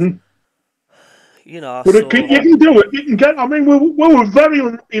 Mm-hmm. You know, but you can do it. You can get. I mean, we were very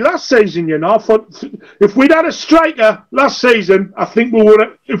unlucky last season. You know, if we'd had a striker last season, I think we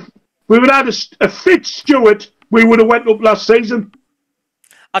would. If we would have had a fit Stewart, we would have went up last season.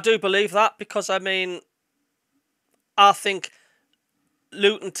 I do believe that, because I mean, I think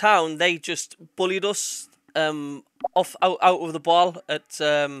Luton Town, they just bullied us out of the ball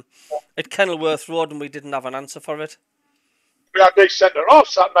at Kenilworth Road, and we didn't have an answer for it. We had these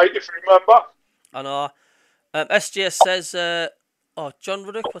centre-offs that night, if you remember. I know. SJ says, John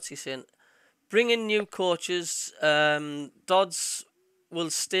Ruddock, what's he saying? Bring in new coaches. Dodds will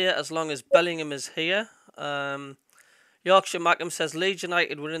stay as long as Bellingham is here. Yorkshire Mackham says, Leeds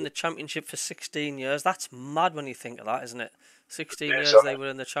United were in the Championship for 16 years. That's mad when you think of that, isn't it? 16 years they were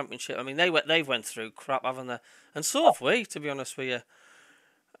in the Championship. I mean, they've went through crap, haven't they? And so have we, to be honest with you.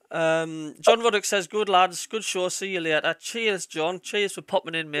 John Ruddock says, good lads, good show, see you later. Cheers, John. Cheers for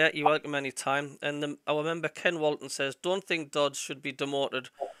popping in, mate. You're welcome anytime. And I remember Ken Walton says, don't think Dodds should be demoted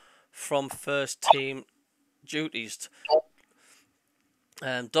from first team duties.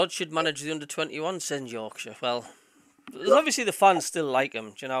 Dodds should manage the under-21, says Yorkshire. Well, obviously the fans still like him,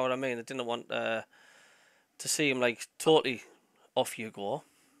 do you know what I mean? They didn't want to see him, like, totally off you go.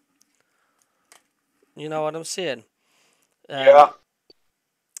 You know what I'm saying? Yeah.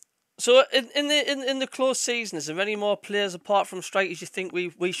 So in the close season, is there any more players apart from strikers you think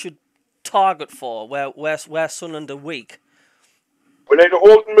we should target for where Sunderland are weak? We need a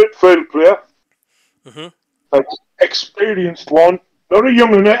holding midfield player. Mm-hmm. An experienced one, not a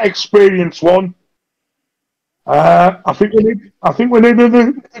young one, an experienced one. I think we need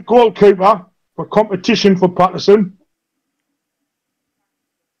a goalkeeper for competition for Patterson.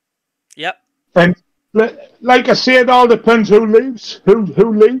 Yep. And like I say, it all depends who leaves, who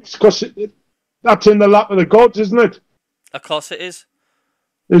leaves, because that's in the lap of the gods, isn't it? Of course it is.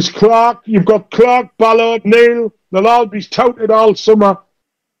 There's Clark, you've got Clark, Ballard, Neil, they'll all be touted all summer.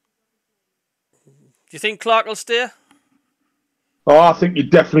 Do you think Clark will stay? Oh, I think he'd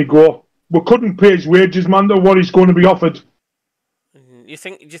definitely go. We couldn't pay his wages, man, to what he's going to be offered. Do you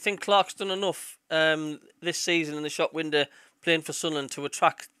think Clark's done enough this season in the shop window playing for Sunderland to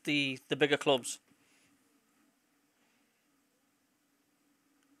attract the bigger clubs?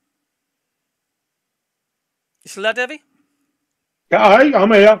 You still there, Davey? Aye,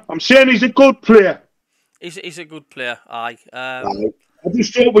 I'm here. I'm saying he's a good player. He's a good player, aye. I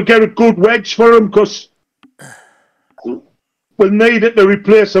just thought we'd get a good wedge for him because we'll need it to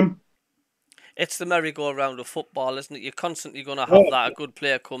replace him. It's the merry-go-round of football, isn't it? You're constantly going to have that. A good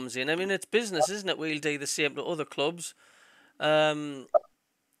player comes in. I mean, it's business, isn't it? We'll do the same to other clubs. The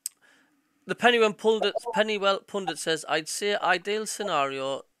Pennywell pundit says, I'd say ideal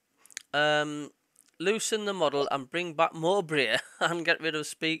scenario, loosen the model and bring back Mowbray and get rid of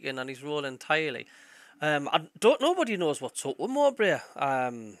Speaking and his role entirely. Nobody knows what's up with Mowbray.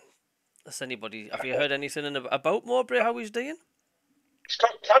 Have you heard anything about Mowbray, how he's doing? He's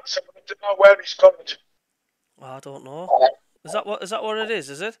got cancer, but I don't know where he's got it. I don't know. Is that what it is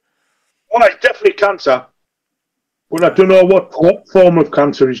it? Well, it's definitely cancer. But I don't know what form of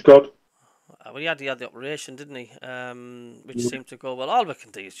cancer he's got. Well, he had the operation, didn't he? Which seemed to go well. All we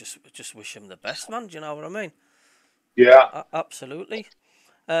can do is just wish him the best, man. Do you know what I mean? Yeah. Absolutely.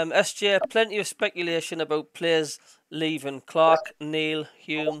 SJ, plenty of speculation about players leaving. Clark, Neil,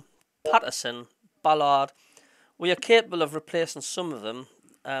 Hume, Patterson, Ballard. We are capable of replacing some of them.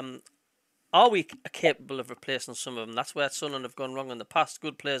 Are we capable of replacing some of them? That's where Sunderland have gone wrong in the past.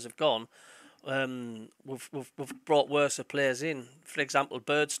 Good players have gone. We've brought worse players in. For example,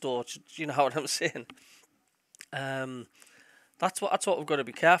 Birdstore. Do you know what I'm saying? That's what we've got to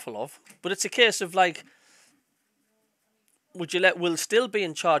be careful of. But it's a case of like, would you let Will Still be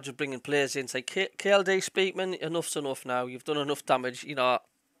in charge of bringing players in? Say, KLD Speakman, enough's enough now. You've done enough damage. You know,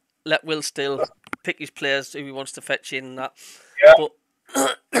 let Will Still pick his players who he wants to fetch in. And that. Yeah. But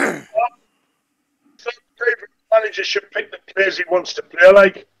manager should pick the players he wants to play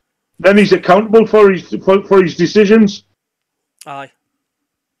like. Then he's accountable for his decisions. Aye.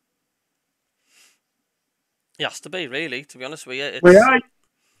 He has to be, really, to be honest with you. Well,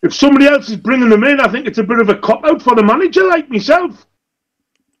 if somebody else is bringing them in, I think it's a bit of a cop-out for the manager, like myself.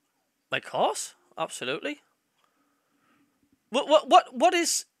 Of course, absolutely. What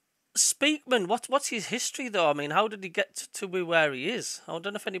is Speakman? What's his history, though? I mean, how did he get to be where he is? I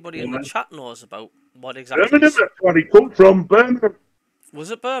don't know if anybody in the chat knows about what exactly. Birmingham, that's where he come from, Birmingham. Was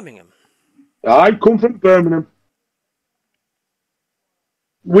it Birmingham? I come from Birmingham.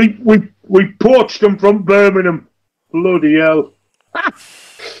 We poached him from Birmingham. Bloody hell.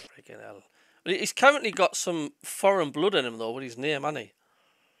 Freaking hell. He's currently got some foreign blood in him, though, with his name, hasn't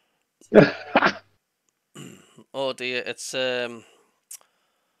he? Oh, dear. It's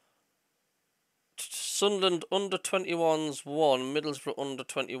Sunderland under-21s 1, Middlesbrough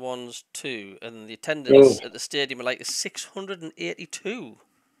under-21s 2, and the attendance at the stadium is 682.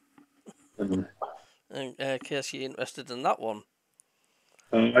 In case you're interested in that one.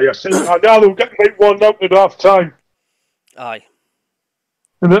 Yes, now they were getting 8-1 out at half time. Aye.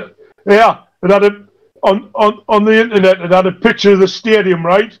 And it had on the internet. It had a picture of the stadium,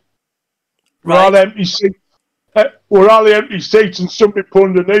 right? With all the empty seats. Were all the empty seats and somebody put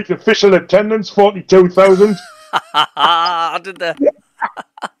underneath official attendance 42,000. I did that.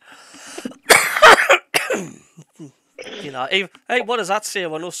 You know, hey, what does that say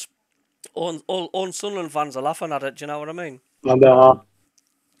when us on Sunderland fans are laughing at it? Do you know what I mean? And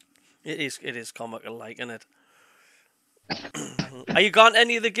It is comical, like, isn't it? Are you going to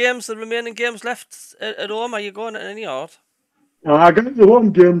any of the games, the remaining games left at home? Are you going to any out? I got the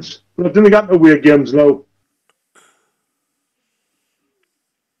home games, but I didn't get the away games now.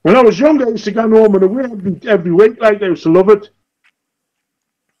 When I was younger, I used to go home and away every week, like I used to love it.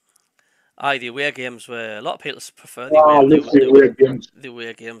 Aye, the away games were a lot of people prefer the away games. The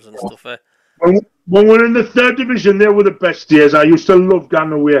away games and stuff. When we were in the third division, they were the best days. I used to love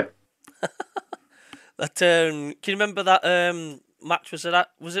going away. That can you remember that match? Was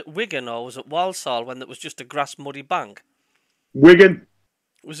it Wigan or was it Walsall when it was just a grass muddy bank? Wigan.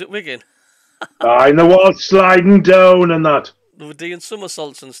 Was it Wigan? Aye, the wall sliding down and that. They were doing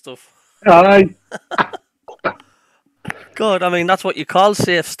somersaults and stuff. Aye. God, I mean that's what you call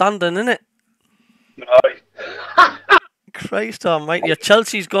safe standing, isn't it? Aye. Christ almighty.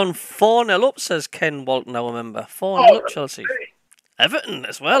 Chelsea's gone 4-0 up, says Ken Walton, I remember. 4-0 up, Chelsea. Everton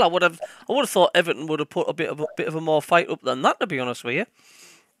as well. I would have thought Everton would have put a bit of a more fight up than that, to be honest with you.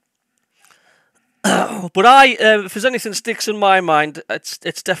 But if there's anything sticks in my mind,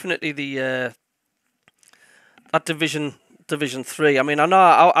 it's definitely the that Division 3. I mean, I know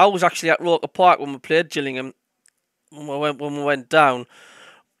I was actually at Roker Park when we played Gillingham when we went down,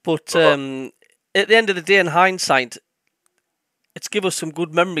 but at the end of the day, in hindsight, it's given us some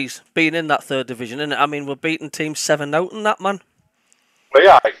good memories being in that 3rd division, and I mean, we're beating teams 7-0 in that, man. Well,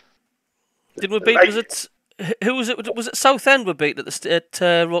 yeah. Didn't we beat? Was it? Who was it? Was it Southend we beat at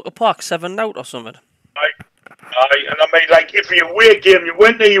Roker Park 7-0 or something? Aye, and I mean, like, if you away game, you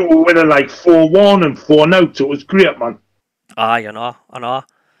went there, you were winning like 4-1 and 4-0, so it was great, man. Aye, I know.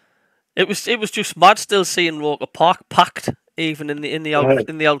 It was just mad still seeing Roker Park packed, even in the out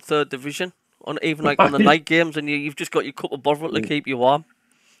 3rd division, even like on the night games, and you've just got your cup of bottle to keep you warm.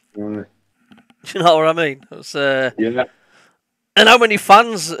 Do you know what I mean? It's, yeah. And how many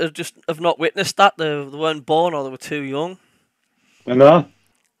fans have not witnessed that? They weren't born or they were too young. I know.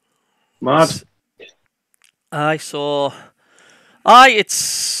 Mad. It's all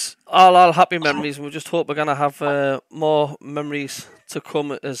happy memories, and we just hope we're gonna have more memories to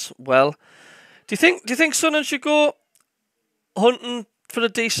come as well. Do you think Sunderland should go hunting for a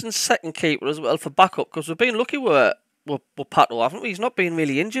decent second keeper as well for backup? Because we've been lucky with Pato, haven't we? He's not been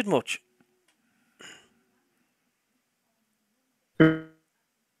really injured much. Are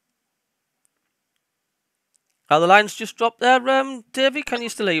the lines just dropped there, Davey? Can you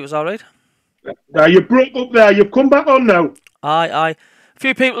still hear us all right? You broke up there. You've come back on now. Aye. A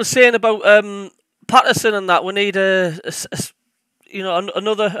few people saying about Patterson and that we need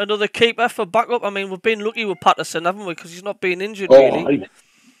another keeper for backup. I mean, we've been lucky with Patterson, haven't we? Because he's not been injured really.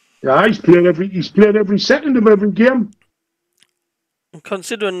 Yeah, he's played every second of every game.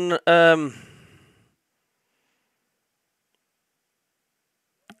 Considering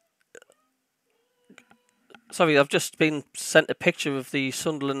sorry, I've just been sent a picture of the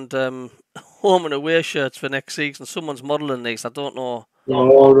Sunderland home and away shirts for next season. Someone's modelling these. I don't know.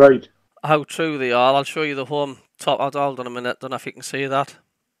 All right. How true they are. I'll show you the home top. Hold on a minute. Don't know if you can see that.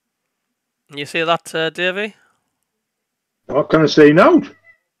 Can you see that, Davey? What can I say now?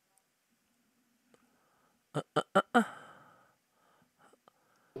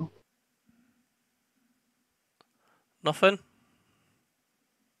 Nothing?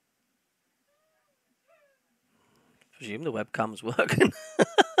 Presume the webcam's working.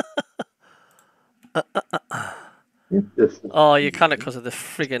 Oh, you can't because of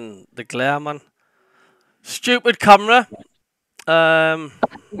the glare, man. Stupid camera. See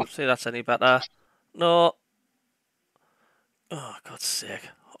if that's any better. No. Oh, God's sake!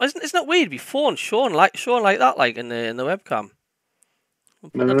 Isn't that weird? Be phone showing like that, like in the webcam.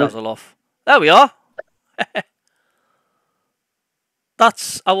 We'll put the dazzle off. There we are.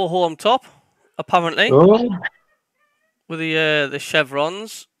 That's our home top, apparently. Oh. With the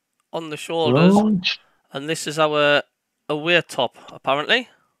chevrons on the shoulders, and this is our away top, apparently.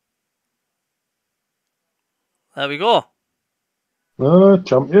 There we go.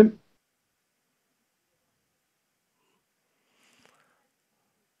 Champion.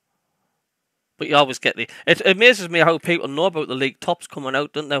 But you always get it amazes me how people know about the league tops coming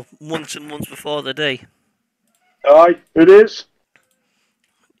out, don't they? Months and months before the day. Aye, it is.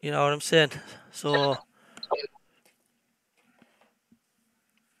 You know what I'm saying? So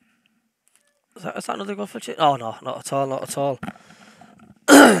is that another goal for Chelsea? Oh no, not at all.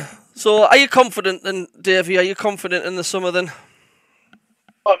 So are you confident then, Davey? Are you confident in the summer then?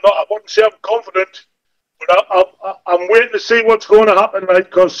 I'm not. I wouldn't say I'm confident, but I'm waiting to see what's going to happen, right?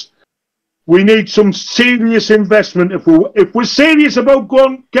 Because we need some serious investment. If we're serious about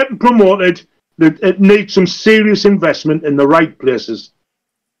getting promoted, it needs some serious investment in the right places.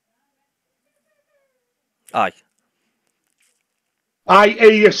 Aye.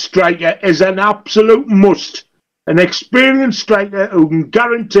 i.e. a striker is an absolute must. An experienced striker who can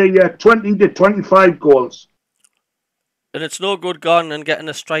guarantee you 20 to 25 goals. And it's no good going and getting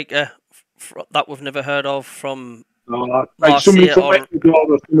a striker that we've never heard of from like somebody from Ecuador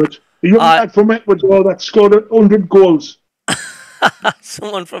or something. A young lad from Ecuador that scored 100 goals.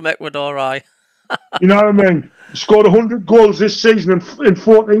 Someone from Ecuador, aye. You know what I mean? Scored 100 goals this season in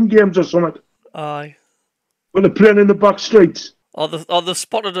 14 games or something. Aye. When they're playing in the back streets. Or they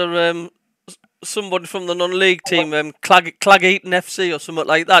spotted somebody from the non-league team, Clagheaton FC or something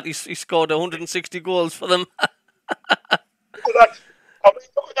like that. He scored 160 goals for them. Look at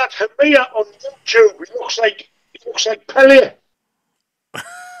that Hamia on YouTube. He looks like Pele.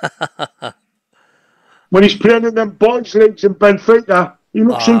 When he's playing in them boys' leagues in Benfica, he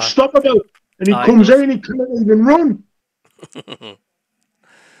looks unstoppable. And he comes in, he can't even run.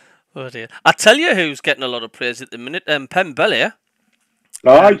 Oh dear. I tell you who's getting a lot of praise at the minute. Pembele.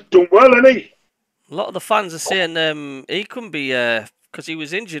 Aye, done well, ain't he? A lot of the fans are saying he couldn't be because he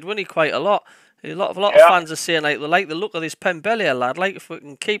was injured, wasn't he? Quite a lot. A lot of Yeah, fans are saying like they like the look of this Pembele lad. Like if we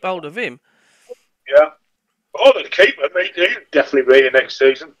can keep out of him. yeah. Oh, the keeper, mate, he'll definitely be here next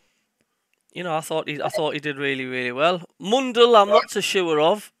season. You know, I thought he did really, really well. Mundell, I'm not so sure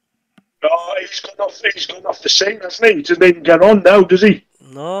of. No, he's gone off the scene, hasn't he? He doesn't even get on now, does he?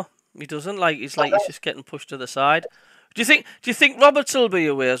 No, he doesn't. He's just getting pushed to the side. Do you think Roberts will be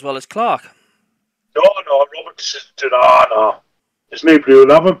away as well as Clark? No, Robertson, no. There's nobody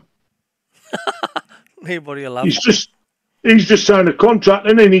who'll have him. Nobody will have him. He's just signed a contract,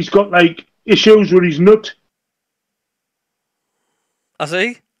 and then he's got like issues with his nut. Has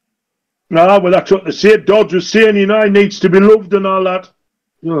he? No, well, that's what they say. Dodge was saying, he needs to be loved and all that.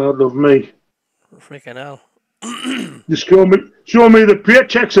 Oh, I love me. Freaking hell. Just show me the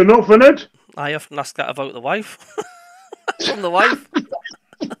paycheck's enough, innit? I often ask that about the wife. From the wife.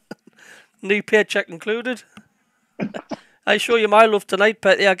 New paycheck included. I show you my love tonight,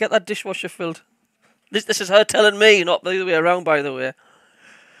 Petty. I get that dishwasher filled. This is her telling me, not the other way around, by the way.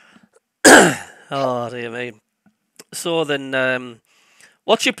 Oh, dear me. So then,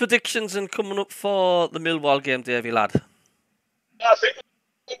 what's your predictions and coming up for the Millwall game, Davey lad? I think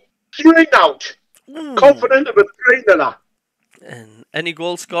 3 out. Confident of a 3-0. And any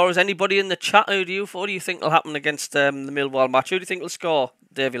goal scorers? Anybody in the chat? What do you think will happen against the Millwall match? Who do you think will score,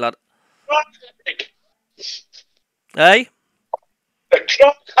 Davey lad? Hey? A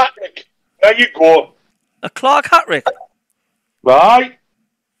Clark hat-trick. There you go. A Clark hat-trick? Right.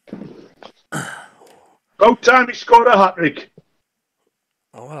 About time he scored a hat-trick.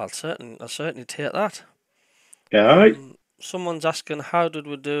 Oh, well, I'll certainly take that. Yeah, right. Someone's asking, how did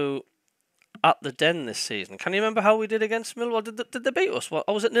we do at the Den this season? Can you remember how we did against Millwall? Did they beat us? Or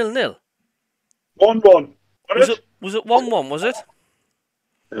was it 0-0? 1-1. Was it 1-1, was it?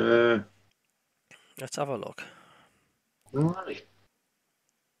 Let's have a look. Right.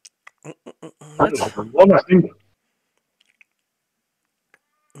 I think.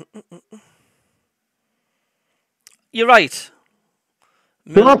 You're right.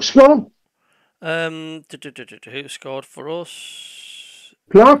 Clark scored? Who scored for us?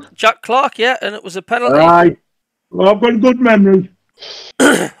 Clark? Jack Clark, yeah, and it was a penalty. Aye. Well, I've got a good memory.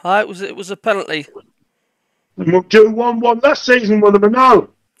 Aye, it was a penalty. And we'll do 1-1 last season with them now.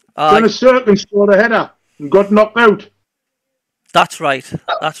 Then a Circle scored a header and got knocked out. That's right.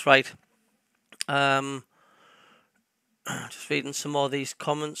 Just reading some more of these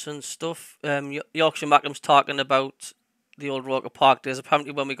comments and stuff. Yorkshire Mackem's talking about the old Roker Park days.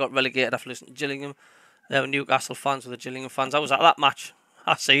 Apparently when we got relegated after listening to Gillingham, there were Newcastle fans with the Gillingham fans. I was at that match.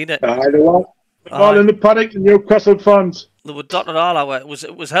 I seen it. Aye, they were. All in the paddock, the Newcastle fans. They were dotted all our way. It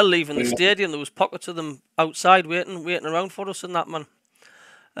was hell leaving the stadium. There was pockets of them outside waiting around for us and that, man.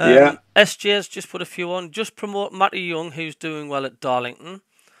 SJ's just put a few on. Just promote Matty Young, who's doing well at Darlington.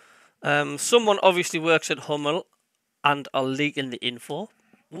 Someone obviously works at Hummel and are leaking the info.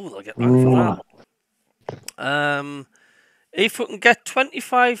 Ooh, they'll get back for that. If we can get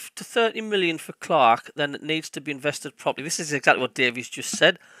 25 to 30 million for Clark, then it needs to be invested properly. This is exactly what Davies just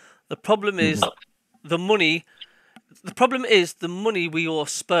said. The problem is the money. The problem is the money we owe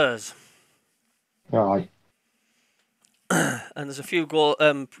Spurs. Aye. And there's a few goal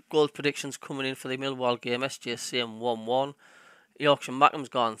predictions coming in for the Millwall game. SJ saying 1-1. Yorkshire Mackem's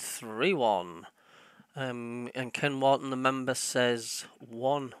gone 3-1. And Ken Walton, the member, says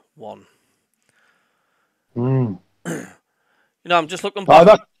 1-1. You know, I'm just looking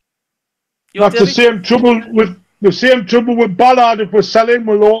back. That's the same trouble with Ballard. If we're selling,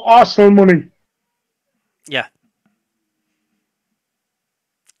 we'll owe Arsenal money. Yeah.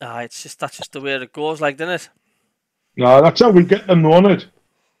 That's just the way it goes, like, isn't it? No, that's how we get them on it.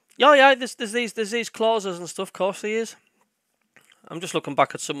 Yeah. There's these clauses and stuff. Of course, there is. I'm just looking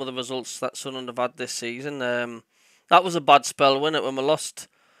back at some of the results that Sunderland have had this season. That was a bad spell, wasn't it, when we lost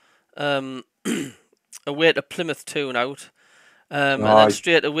away to Plymouth 2-0. And then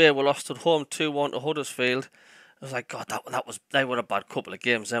straight away we lost at home 2-1 to Huddersfield. I was like, God, they were a bad couple of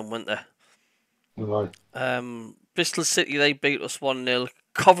games then, weren't they? Right. Bristol City, they beat us 1-0.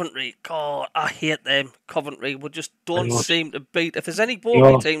 Coventry, God, I hate them. Coventry, we just don't seem to beat. If there's any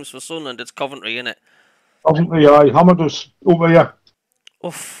bogey teams for Sunderland, it's Coventry, innit? Coventry, hammered us over here.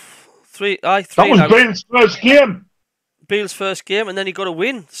 Oof. 3-3. That was Beale's first game. Beale's first game, and then he got a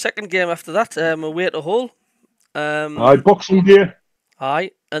win. Second game after that, away to Hull. Boxing Day.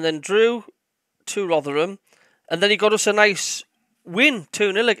 Aye, and then drew to Rotherham, and then he got us a nice win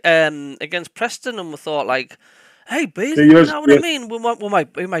 2-0 against Preston, and we thought, like, Hey, Bailey, The you years- know what I mean?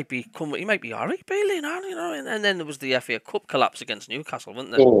 He might be alright, Bailey, you know. And then there was the FA Cup collapse against Newcastle,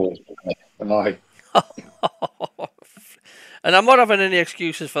 wasn't there? Oh, aye. And I'm not having any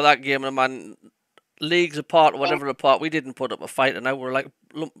excuses for that game. And man, leagues apart, whatever apart, we didn't put up a fight, and now we're like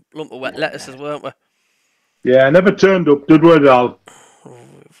lump of wet lettuces, weren't we? Yeah, never turned up, did we, Al?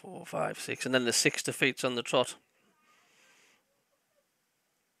 4, 5, 6, and then the 6 defeats on the trot.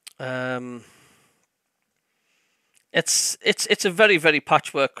 It's a very, very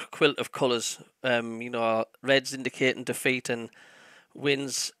patchwork quilt of colours. You know, reds indicating defeat and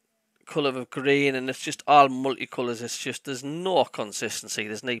wins colour of green, and it's just all multicolours. It's just there's no consistency.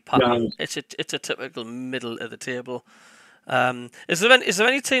 There's no pattern. No. It's a typical middle of the table. Is there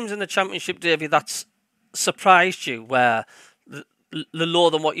any teams in the Championship, Davey, that's surprised you where the lower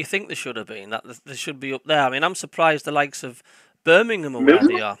than what you think they should have been? That they should be up there. I mean, I'm surprised the likes of Birmingham are where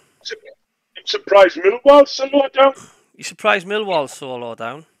they are. I'm surprised Millwall's so low down. You surprised Millwall so low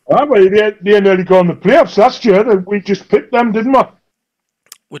down? Ah, well, they nearly got in the playoffs last year. We just picked them, didn't we?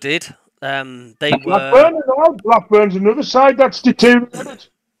 We did. They Blackburn were and all. Blackburn's another side that's deteriorated.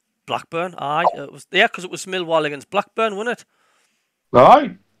 Blackburn. Aye, it was because it was Millwall against Blackburn, wasn't it?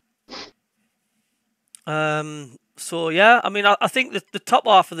 Aye. So yeah, I mean, I think that the top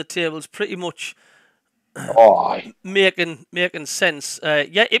half of the table is pretty much Aye. making sense.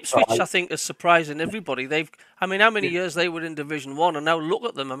 Yeah, Ipswich, Aye. I think, is surprising everybody. I mean, how many years they were in Division 1, and now look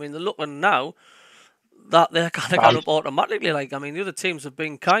at them. I mean, they're looking now that they're kind of got up automatically. Like, I mean, the other teams have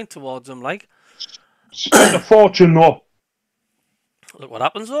been kind towards them. Like, Spent a fortune, though. look what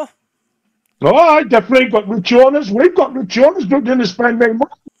happens though. No, I definitely got Rich Owners. We've got Rich Owners not going to spend any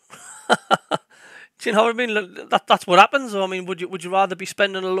money. Do you know what I mean? Look, that's what happens. I mean, would you rather be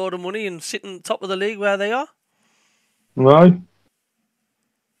spending a load of money and sitting top of the league where they are? Right.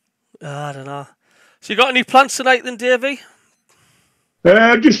 I don't know. So you got any plans tonight then, Davey?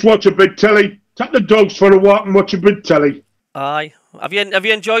 Just watch a bit telly. Take the dogs for a walk and watch a bit telly. Aye. Have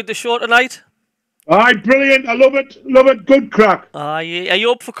you enjoyed the show tonight? Aye, brilliant. I love it. Love it. Good crack. Aye. Are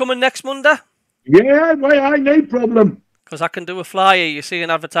you up for coming next Monday? Yeah, why, aye, no problem. Because I can do a flyer, you see,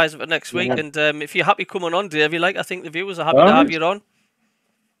 and advertise it for next week. Yeah. And if you're happy coming on, Davey, like I think the viewers are happy to have you on.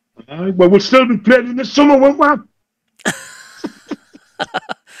 Aye, well, we'll still be playing in the summer, won't we?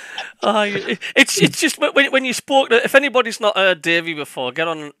 Aye. It's just when you spoke to, if anybody's not heard Davey before, get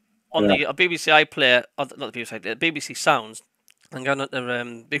on the BBC iPlayer, or not the BBC, the BBC Sounds, and go on the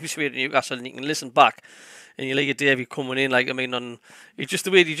BBC Radio Newcastle, and you can listen back. And you hear Davey coming in, like, I mean, just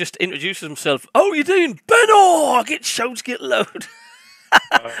the way he just introduces himself. Oh, you doing, Benno? Shouts get loud.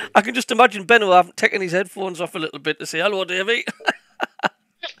 I can just imagine Benno having taken his headphones off a little bit to say hello, Davey.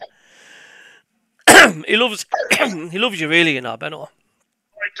 he loves you really, you know, Benno.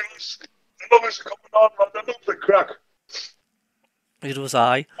 I love us coming on, man. I love the crack. It was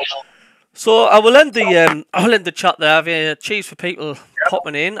I. So I will end the chat there. Cheers for people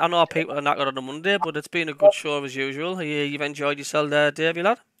popping in. I know people are knackered on a Monday, but it's been a good show as usual. You've enjoyed yourself there, Davey,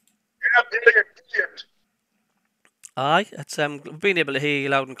 lad? Yeah, brilliant. Aye, it's been able to hear you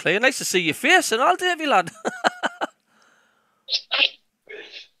loud and clear. Nice to see your face and all, Davey, lad.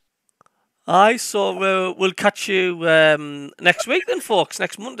 Aye, so we'll catch you next week then, folks.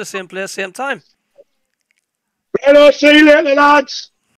 Next Monday, same place, same time. Right, I'll see you later, lads.